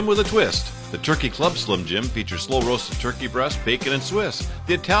Slim Jim with a twist. The Turkey Club Slim Jim features slow-roasted turkey breast, bacon, and Swiss.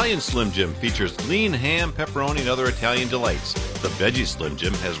 The Italian Slim Jim features lean ham, pepperoni, and other Italian delights. The Veggie Slim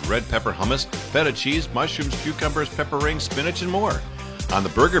Jim has red pepper hummus, feta cheese, mushrooms, cucumbers, pepper rings, spinach, and more. On the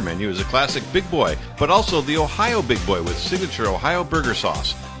burger menu is a classic Big Boy, but also the Ohio Big Boy with signature Ohio burger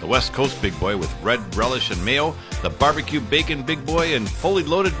sauce, the West Coast Big Boy with red relish and mayo, the barbecue bacon Big Boy, and fully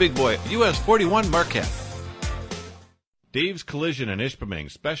loaded Big Boy, US 41 Marquette. Dave's Collision in Ishpeming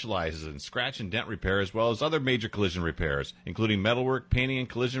specializes in scratch and dent repair as well as other major collision repairs, including metalwork, painting, and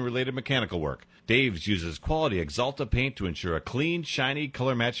collision-related mechanical work. Dave's uses quality Axalta paint to ensure a clean, shiny,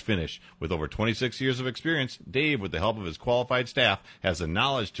 color-matched finish. With over 26 years of experience, Dave, with the help of his qualified staff, has the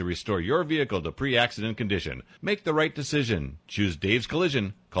knowledge to restore your vehicle to pre-accident condition. Make the right decision. Choose Dave's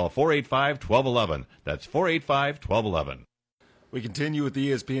Collision. Call 485-1211. That's 485-1211. We continue with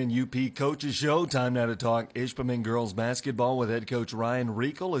the ESPN UP Coaches Show. Time now to talk Ishpeming girls basketball with head coach Ryan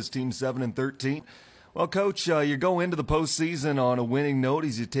Riekel. His team 7-13. Well, Coach, you go into the postseason on a winning note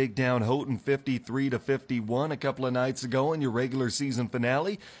as you take down Houghton 53-51 a couple of nights ago in your regular season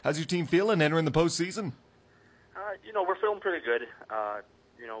finale. How's your team feeling entering the postseason? We're feeling pretty good.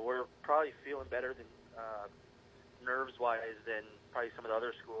 We're probably feeling better than nerves-wise than probably some of the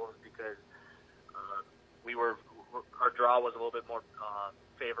other schools because our draw was a little bit more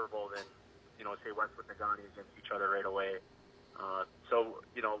favorable than, say Westwood and Negaunee against each other right away.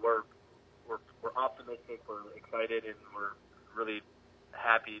 We're optimistic, we're excited, and we're really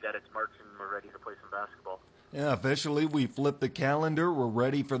happy that it's March and we're ready to play some basketball. Yeah, officially we flipped the calendar. We're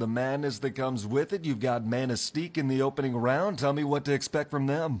ready for the madness that comes with it. You've got Manistee in the opening round. Tell me what to expect from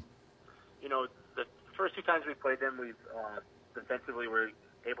them. The first two times we played them, we've defensively we're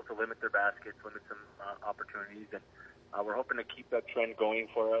able to limit their baskets, limit some opportunities, and we're hoping to keep that trend going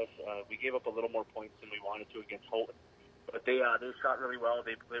for us. We gave up a little more points than we wanted to against Holt, but they shot really well.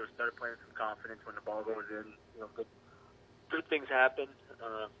 They started playing with some confidence when the ball goes in. Good things happen,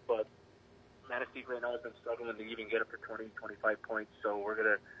 but Manistee right now has been struggling to even get up to 20, 25 points. So we're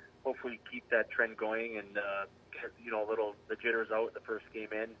gonna hopefully keep that trend going and get the jitters out the first game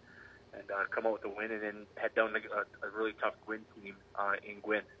in, and come out with a win, and then head down to a really tough Gwyn team in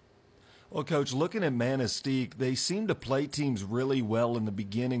Gwyn. Well, Coach, looking at Manistee, they seem to play teams really well in the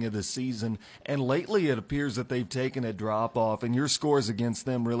beginning of the season, and lately it appears that they've taken a drop-off, and your scores against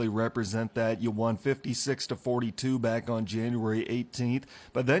them really represent that. You won 56-42 back on January 18th,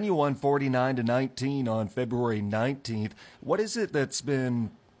 but then you won 49-19 on February 19th. What is it that's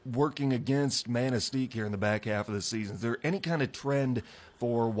been working against Manistee here in the back half of the season? Is there any kind of trend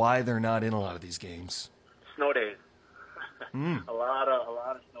for why they're not in a lot of these games? Snow days. A lot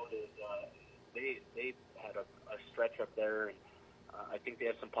of snow days. They had a stretch up there, and I think they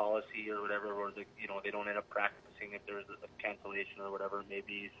have some policy or whatever where they don't end up practicing if there's a cancellation or whatever it may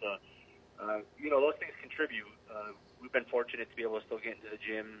be. So those things contribute. We've been fortunate to be able to still get into the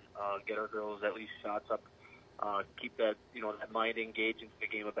gym, get our girls at least shots up, keep that that mind engaged into the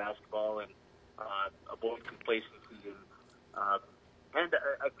game of basketball, and avoid complacency. And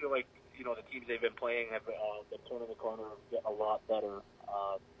I feel like the teams they've been playing have been turning the corner and get a lot better.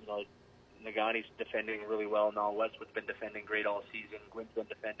 Nagani's defending really well now. Westwood's been defending great all season. Gwyn's been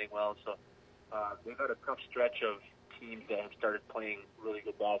defending well. So they've had a tough stretch of teams that have started playing really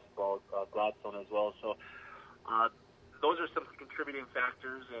good basketball. Gladstone as well. So those are some contributing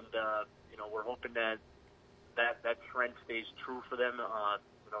factors, and we're hoping that trend stays true for them.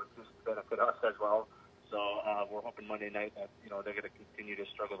 Just to benefit us as well. So we're hoping Monday night that they're going to continue to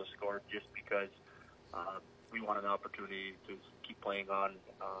struggle to score just because we want an opportunity to keep playing on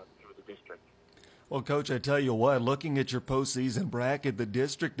through the district. Well, Coach, I tell you what, looking at your postseason bracket, the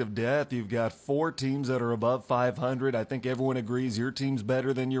District of Death, you've got 4 teams that are above 500. I think everyone agrees your team's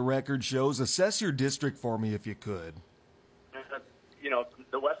better than your record shows. Assess your district for me if you could.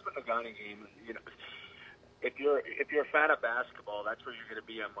 The Westwood Nagani game, if you're a fan of basketball, that's where you're going to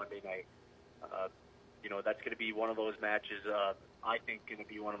be on Monday night. That's going to be one of those matches, I think, going to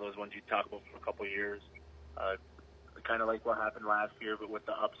be one of those ones you talk about for a couple of years. Kind of like what happened last year, but with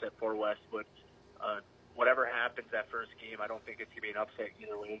the upset for Westwood. Whatever happens that first game, I don't think it's going to be an upset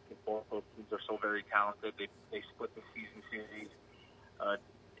either way because both those teams are so very talented. They split the season series.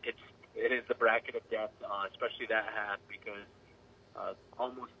 It is the bracket of death, especially that half, because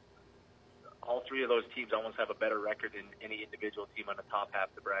almost all 3 of those teams almost have a better record than any individual team on the top half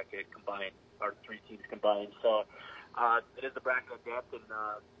of the bracket combined, or 3 teams combined. So it is the bracket of death, and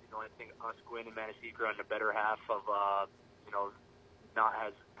I think us, Gwyn, and Manistee are on the better half of not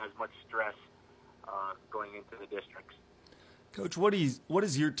as much stress going into the districts. Coach, what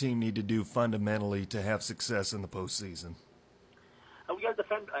does your team need to do fundamentally to have success in the postseason? We got to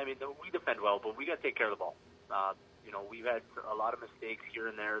defend. We defend well, but we got to take care of the ball. We've had a lot of mistakes here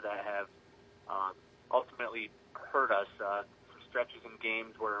and there that have ultimately hurt us. Some stretches in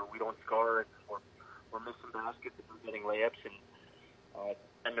games where we don't score, and we're missing baskets, and we're getting layups,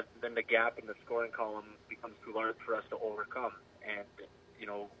 and then the gap in the scoring column becomes too large for us to overcome. And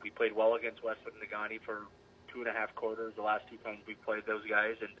we played well against Westwood and Nagani for 2.5 quarters. The last 2 times we played those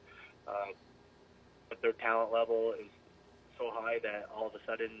guys, and but their talent level is so high that all of a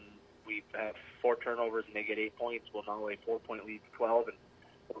sudden we have 4 turnovers and they get 8 points. Well, now a 4-point lead to 12, and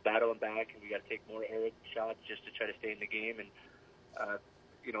we're battling back, and we got to take more air shots just to try to stay in the game. And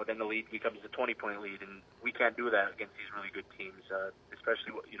then the lead becomes a 20-point lead, and we can't do that against these really good teams.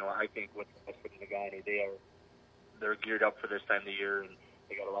 Especially, I think with Westwood and Nagani, they're geared up for this time of the year, and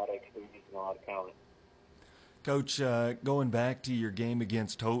they got a lot of experience and a lot of talent. Coach, going back to your game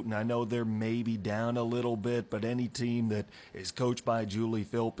against Houghton, I know they're maybe down a little bit, but any team that is coached by Julie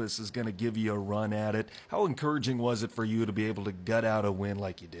Philpus is going to give you a run at it. How encouraging was it for you to be able to gut out a win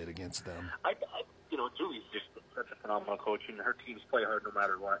like you did against them? Julie's just such a phenomenal coach, and her teams play hard no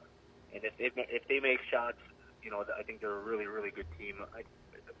matter what. And if they make shots, I think they're a really, really good team.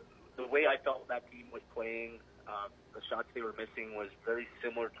 The way I felt that team was playing, the shots they were missing was very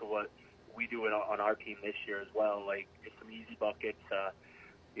similar to what we do on our team this year as well. Like, it's some easy buckets.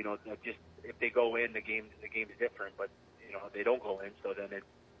 Just if they go in, the game's different. But they don't go in, so then it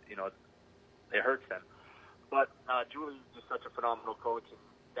hurts them. But Julie's just such a phenomenal coach. And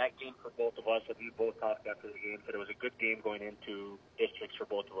that game for both of us, and we both talked after the game, said it was a good game going into districts for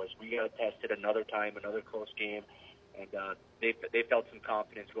both of us. We got tested another time, another close game, and they felt some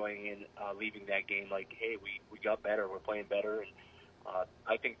confidence going in, leaving that game. Like, hey, we got better, we're playing better, and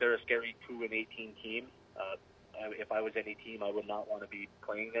I think they're a scary 2-18 team. If I was any team, I would not want to be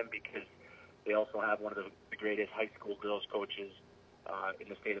playing them because they also have one of the greatest high school girls coaches in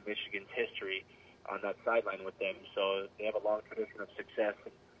the state of Michigan's history on that sideline with them. So they have a long tradition of success.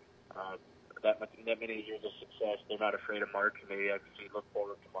 And, that many years of success, they're not afraid of March, and they actually look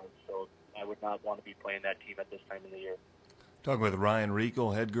forward to March. So I would not want to be playing that team at this time of the year. Talking with Ryan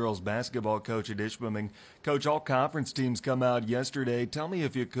Riegel, head girls basketball coach at Ishpeming. Coach, all conference teams come out yesterday. Tell me,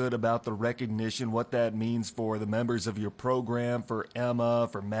 if you could, about the recognition, what that means for the members of your program, for Emma,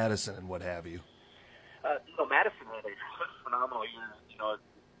 for Madison, and what have you. Madison had a phenomenal year.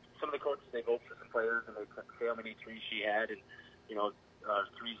 Some of the coaches, they vote for some players, and they say how many threes she had, and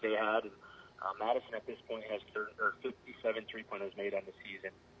threes they had. And Madison at this point has 57 3-pointers made on the season,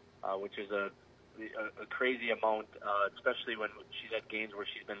 which is a crazy amount, especially when she's at games where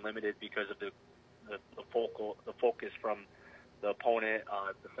she's been limited because of the focus from the opponent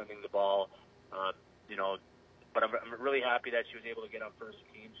defending the ball. But I'm really happy that she was able to get on first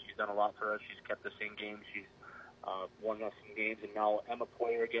team. She's done a lot for us. She's kept us in games. She's won us some games. And now Emma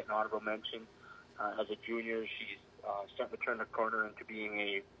Poyer getting honorable mention as a junior. She's starting to turn the corner into being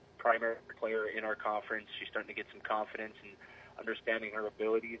a primary player in our conference. She's starting to get some confidence and understanding her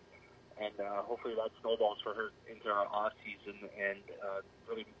abilities. And hopefully that snowballs for her into our off season and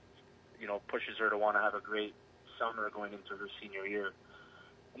really, pushes her to want to have a great summer going into her senior year.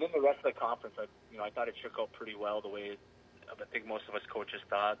 And then the rest of the conference, I thought it shook out pretty well the way I think most of us coaches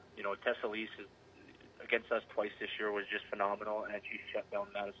thought. Tessa Lease against us twice this year was just phenomenal, and she shut down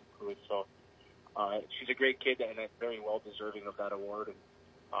Madison Pruitt. So she's a great kid and very well deserving of that award. And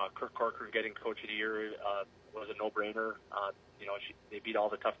Kurt Corcoran getting Coach of the Year was a no-brainer. They beat all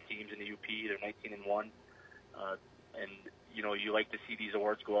the tough teams in the UP. They're 19-1, and you like to see these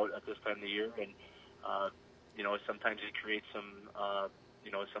awards go out at this time of the year. And sometimes it creates some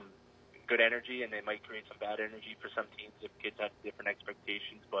good energy, and they might create some bad energy for some teams if kids have different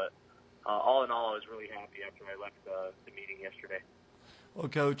expectations. But all in all, I was really happy after I left the meeting yesterday. Well,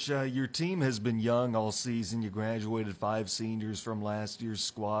 Coach, your team has been young all season. You graduated 5 seniors from last year's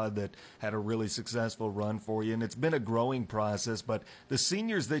squad that had a really successful run for you, and it's been a growing process. But the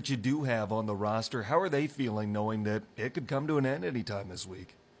seniors that you do have on the roster, how are they feeling knowing that it could come to an end anytime this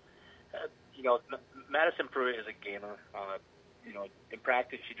week? Madison Pruitt is a gamer. In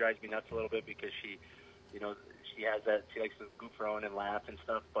practice, she drives me nuts a little bit because she has that. She likes to goof around and laugh and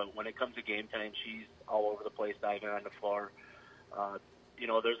stuff. But when it comes to game time, she's all over the place, diving on the floor.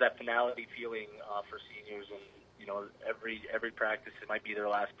 There's that finality feeling for seniors, and every practice, it might be their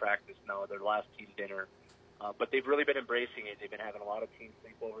last practice now, their last team dinner. But they've really been embracing it. They've been having a lot of team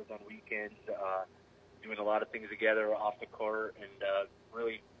sleepovers on weekends, doing a lot of things together off the court, and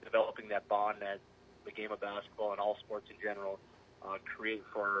really developing that bond that the game of basketball and all sports in general create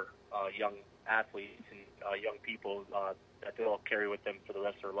for young athletes and young people that they'll carry with them for the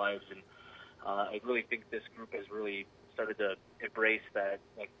rest of their lives. And I really think this group has really started to embrace that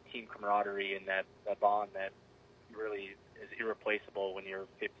team camaraderie and that bond that really is irreplaceable when you're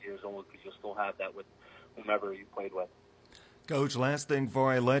 50 years old, because you'll still have that with whomever you played with. Coach, last thing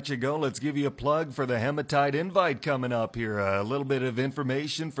before I let you go, let's give you a plug for the Hematite Invite coming up here. A little bit of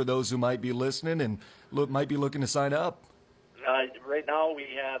information for those who might be listening and might be looking to sign up. Right now we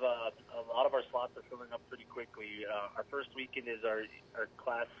have a lot of our slots are filling up pretty quickly. Our first weekend is our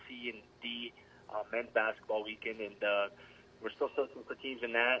Class C and D men's basketball weekend, and we're still searching for teams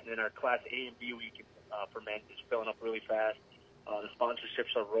in that. And then our Class A and B weekend for men is filling up really fast. The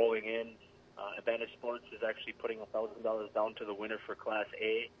sponsorships are rolling in. Advantage Sports is actually putting $1,000 down to the winner for Class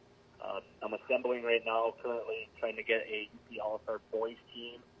A. I'm assembling right now, currently trying to get a UP All-Star boys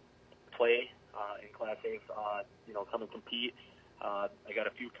team to play in Class A, come and compete. I got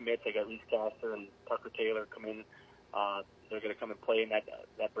a few commits. I got Reese Castor and Tucker Taylor come in. They're going to come and play in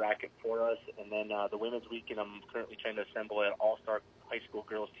that bracket for us. And then the women's weekend, I'm currently trying to assemble an all-star high school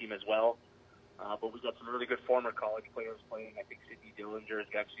girls team as well. But we got some really good former college players playing. I think Sydney Dillinger is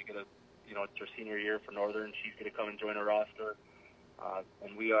actually going to, it's her senior year for Northern. She's going to come and join our roster.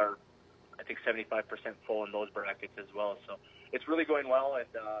 And we are, I think, 75% full in those brackets as well. So it's really going well. And,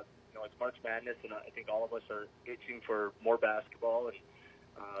 it's March Madness, and I think all of us are itching for more basketball. And,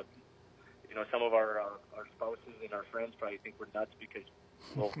 some of our spouses and our friends probably think we're nuts because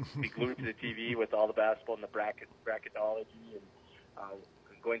we'll be glued to the TV with all the basketball and the bracketology and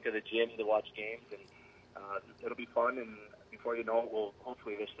going to the gym to watch games. And it'll be fun, and before you know it,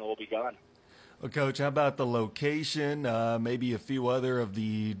 hopefully the snow will be gone. Well, Coach, how about the location, maybe a few other of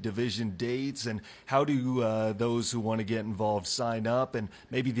the division dates, and how do those who want to get involved sign up, and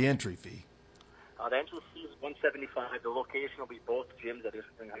maybe the entry fee? The entry fee is $175. The location will be both gyms at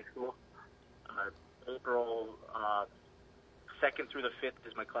Ishpeming High School. April 2nd through the 5th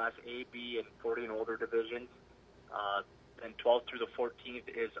is my Class A, B, and 40 and older divisions. Then 12th through the 14th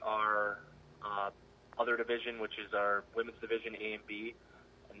is our other division, which is our women's division, A and B.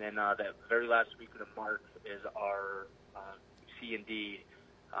 And then that very last week of March is our C and D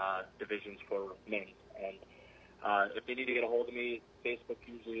divisions for men. And if they need to get a hold of me, Facebook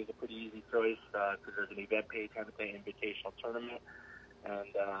usually is a pretty easy choice because there's an event page, Hamilton Invitational Tournament,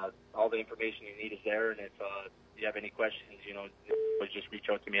 and all the information you need is there. And if you have any questions, just reach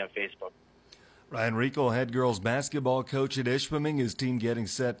out to me on Facebook. Ryan Rico, head girls basketball coach at Ishpeming, his team getting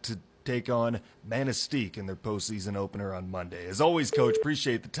set to take on Manistee in their postseason opener on Monday. As always, Coach,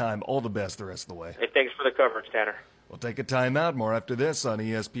 appreciate the time. All the best the rest of the way. Hey, thanks for the coverage, Tanner. We'll take a timeout. More after this on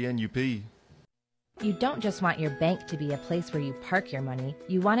ESPN UP. You don't just want your bank to be a place where you park your money.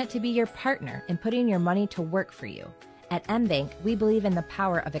 You want it to be your partner in putting your money to work for you. At MBank, we believe in the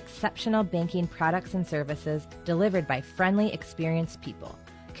power of exceptional banking products and services delivered by friendly, experienced people.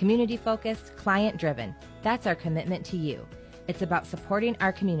 Community-focused, client-driven. That's our commitment to you. It's about supporting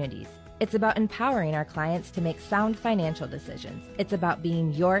our communities. It's about empowering our clients to make sound financial decisions. It's about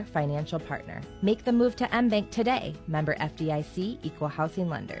being your financial partner. Make the move to MBank today. Member FDIC, Equal Housing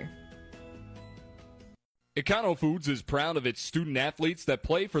Lender. Econo Foods is proud of its student athletes that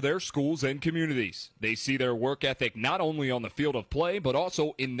play for their schools and communities. They see their work ethic not only on the field of play, but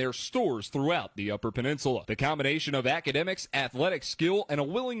also in their stores throughout the Upper Peninsula. The combination of academics, athletic skill, and a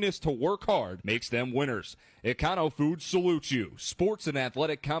willingness to work hard makes them winners. Econo Foods salutes you. Sports and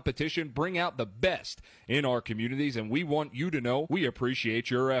athletic competition bring out the best in our communities, and we want you to know we appreciate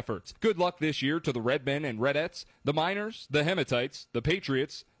your efforts. Good luck this year to the Redmen and Redettes, the Miners, the Hematites, the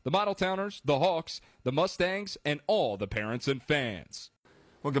Patriots, the Model Towners, the Hawks, the Mustangs, and all the parents and fans.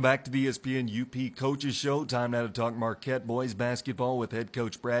 Welcome back to the ESPN UP Coaches Show. Time now to talk Marquette boys basketball with head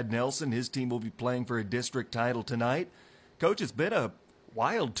coach Brad Nelson. His team will be playing for a district title tonight. Coach, it's been a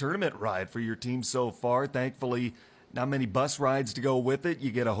wild tournament ride for your team so far. Thankfully, not many bus rides to go with it. You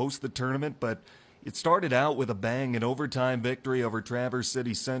get to host the tournament, but it started out with a bang, an overtime victory over Traverse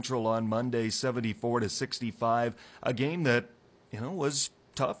City Central on Monday, 74-65. A game that, was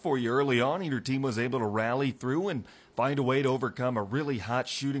tough for you early on. Your team was able to rally through and find a way to overcome a really hot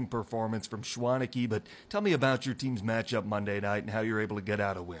shooting performance from Schwaneke. But tell me about your team's matchup Monday night and how you were able to get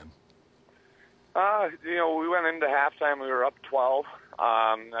out a win. We went into halftime. We were up 12.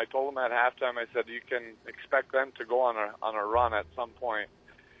 I told them at halftime, I said, you can expect them to go on a run at some point.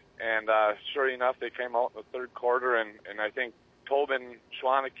 And sure enough, they came out in the third quarter, and I think Tobin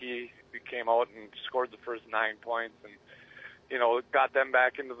Schwaneke came out and scored the first 9 points and got them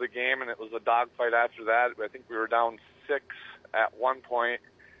back into the game, and it was a dogfight after that. I think we were down 6 at one point,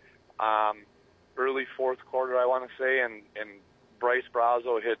 early fourth quarter, I want to say, and Bryce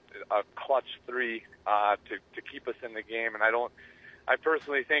Brazo hit a clutch 3 to keep us in the game. And I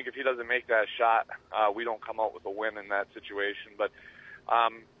personally think if he doesn't make that shot, we don't come out with a win in that situation. But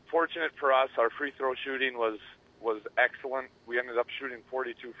fortunate for us, our free throw shooting was excellent. We ended up shooting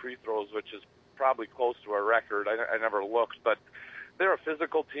 42 free throws, which is probably close to our record. I never looked, but they're a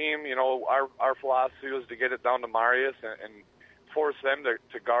physical team. Our philosophy was to get it down to Marius and force them to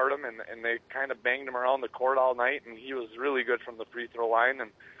guard him, and they kind of banged him around the court all night, and he was really good from the free throw line,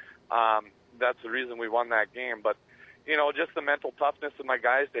 and that's the reason we won that game. But, just the mental toughness of my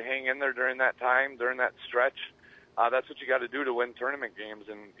guys to hang in there during that time, during that stretch, that's what you got to do to win tournament games.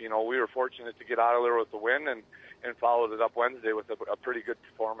 And, we were fortunate to get out of there with the win and followed it up Wednesday with a pretty good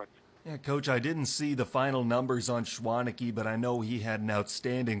performance. Yeah, Coach, I didn't see the final numbers on Schwaneke, but I know he had an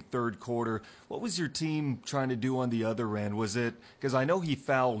outstanding third quarter. What was your team trying to do on the other end? Was it – because I know he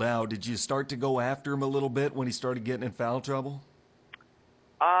fouled out. Did you start to go after him a little bit when he started getting in foul trouble?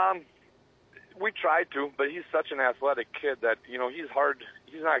 We tried to, but he's such an athletic kid that, he's hard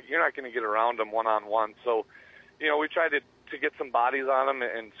 – you're not going to get around him one-on-one. So, we tried to get some bodies on him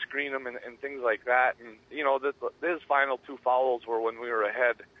and screen him and things like that. And, his final 2 fouls were when we were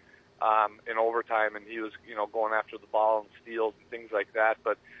ahead in overtime, and he was, going after the ball and steals and things like that.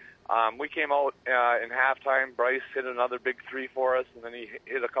 But we came out in halftime. Bryce hit another big 3 for us, and then he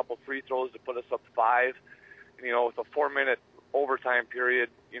hit a couple free throws to put us up 5. And, with a 4-minute overtime period,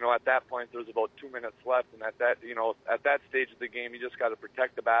 at that point there was about 2 minutes left, and at that stage of the game, you just got to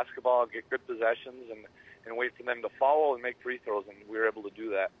protect the basketball, get good possessions, and wait for them to foul and make free throws, and we were able to do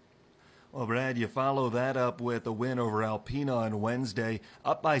that. Well, Brad, you follow that up with a win over Alpena on Wednesday.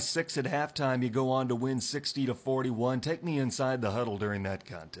 Up by 6 at halftime, you go on to win 60-41. Take me inside the huddle during that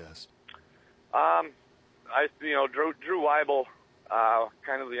contest. Drew Weibel,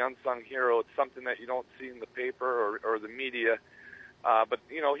 kind of the unsung hero. It's something that you don't see in the paper or the media. But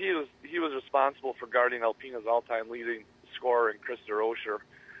he was responsible for guarding Alpena's all-time leading scorer in Chris DeRocher.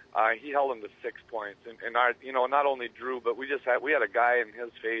 He held him to 6 points, and our, not only Drew, but we had a guy in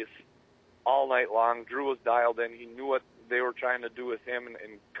his face all night long. Drew was dialed in. He knew what they were trying to do with him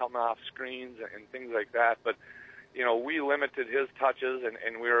and come off screens and things like that. But we limited his touches,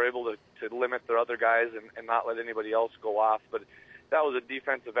 and we were able to limit their other guys and not let anybody else go off. But that was a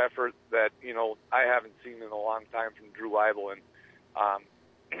defensive effort that I haven't seen in a long time from Drew Eibel, and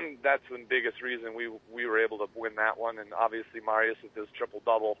that's the biggest reason we were able to win that one. And obviously Marius with his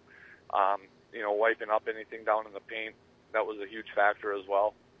triple-double, wiping up anything down in the paint, that was a huge factor as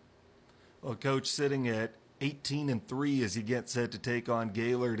well. Well, Coach, sitting at 18-3 as you get set to take on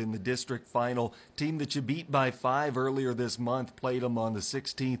Gaylord in the district final, team that you beat by 5 earlier this month, played them on the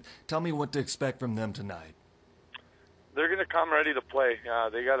 16th. Tell me what to expect from them tonight. They're going to come ready to play.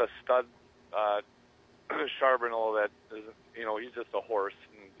 They got a stud, Charbonneau, that is, he's just a horse.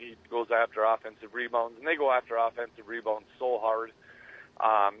 And he goes after offensive rebounds, and they go after offensive rebounds so hard.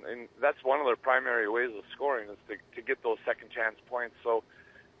 And that's one of their primary ways of scoring is to get those second chance points. So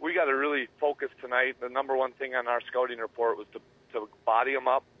we got to really focus tonight. The number one thing on our scouting report was to body them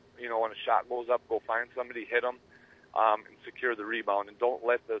up. When a shot goes up, go find somebody, hit them, and secure the rebound. And don't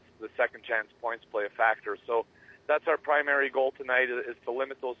let the second chance points play a factor. So that's our primary goal tonight is to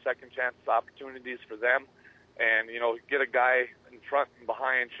limit those second chance opportunities for them. And, get a guy in front and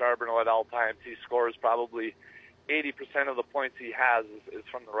behind Charbonneau at all times. He scores probably 80% of the points he has is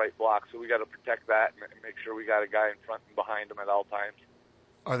from the right block. So we got to protect that and make sure we got a guy in front and behind him at all times.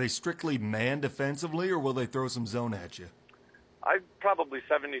 Are they strictly man defensively, or will they throw some zone at you? I'd probably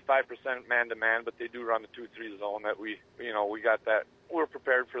 75% man-to-man, but they do run the 2-3 zone that we got that. We're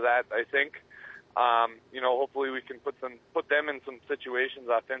prepared for that, I think. Hopefully we can put them in some situations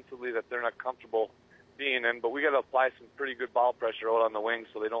offensively that they're not comfortable being in, but we got to apply some pretty good ball pressure out on the wings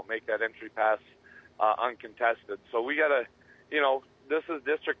so they don't make that entry pass uncontested. So we got to, this is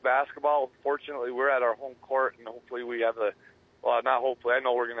district basketball. Fortunately, we're at our home court, and hopefully we have not hopefully, I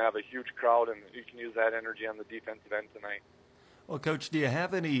know we're going to have a huge crowd, and you can use that energy on the defensive end tonight. Well, Coach, do you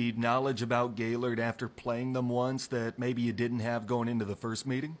have any knowledge about Gaylord after playing them once that maybe you didn't have going into the first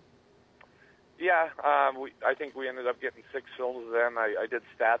meeting? Yeah, I think we ended up getting 6 films of them. I did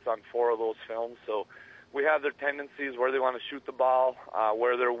stats on 4 of those films, so we have their tendencies, where they want to shoot the ball,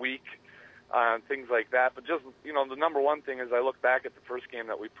 where they're weak, things like that. But just, the number one thing is I look back at the first game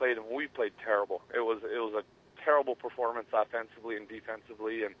that we played, and we played terrible. It was a terrible performance offensively and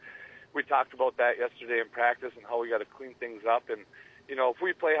defensively, and we talked about that yesterday in practice and how we got to clean things up. And if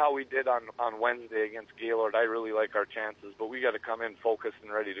we play how we did on Wednesday against Gaylord, I really like our chances, but we got to come in focused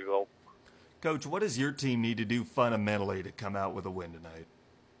and ready to go. Coach, what does your team need to do fundamentally to come out with a win tonight?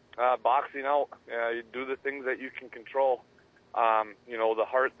 Boxing out. You do the things that you can control. The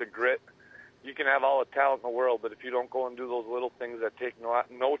heart, the grit. You can have all the talent in the world, but if you don't go and do those little things that take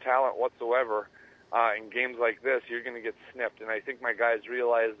no talent whatsoever, in games like this, you're going to get snipped. And I think my guys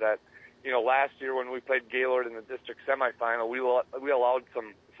realize that, last year when we played Gaylord in the district semifinal, we allowed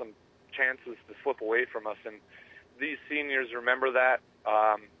some chances to slip away from us. And these seniors remember that.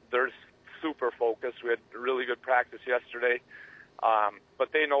 They're super focused. We had really good practice yesterday.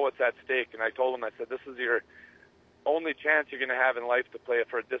 But they know what's at stake. And I told them, I said, this is your only chance you're going to have in life to play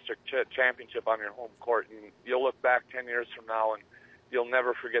for a district championship on your home court. And you'll look back 10 years from now and you'll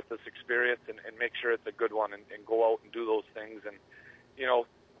never forget this experience, and make sure it's a good one and go out and do those things. And,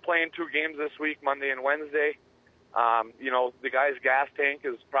 playing 2 games this week, Monday and Wednesday, the guy's gas tank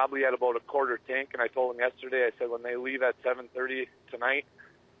is probably at about a quarter tank. And I told him yesterday, I said, when they leave at 7:30 tonight,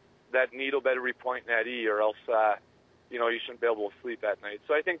 that needle better be pointing at E, or else, you shouldn't be able to sleep at night.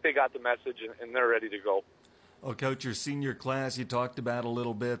 So I think they got the message, and they're ready to go. Well, Coach, your senior class, you talked about a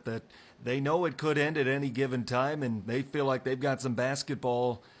little bit that they know it could end at any given time, and they feel like they've got some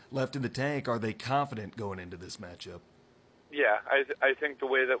basketball left in the tank. Are they confident going into this matchup? Yeah, I think the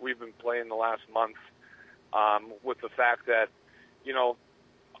way that we've been playing the last month, with the fact that,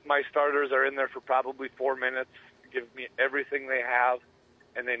 my starters are in there for probably 4 minutes, give me everything they have,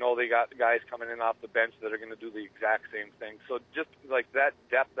 and they know they got guys coming in off the bench that are going to do the exact same thing. So just like that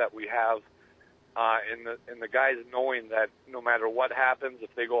depth that we have, and the guys knowing that no matter what happens,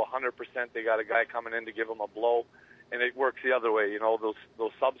 if they go 100%, they got a guy coming in to give them a blow, and it works the other way.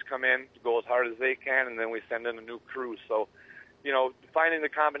 Those subs come in, go as hard as they can, and then we send in a new crew. So, finding the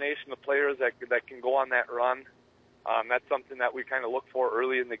combination of players that can go on that run, that's something that we kind of look for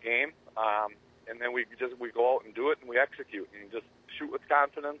early in the game, and then we go out and do it, and we execute, and just shoot with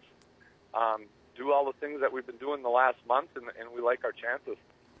confidence, do all the things that we've been doing the last month, and we like our chances.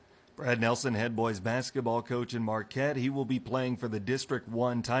 Brad Nelson, head boys basketball coach in Marquette. He will be playing for the District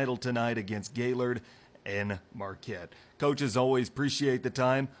 1 title tonight against Gaylord. and Marquette. Coaches, always appreciate the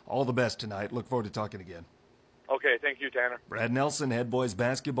time. All the best tonight. Look forward to talking again. Okay, thank you, Tanner. Brad Nelson, head boys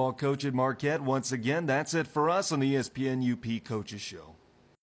basketball coach at Marquette. Once again, that's it for us on the ESPN UP Coaches Show.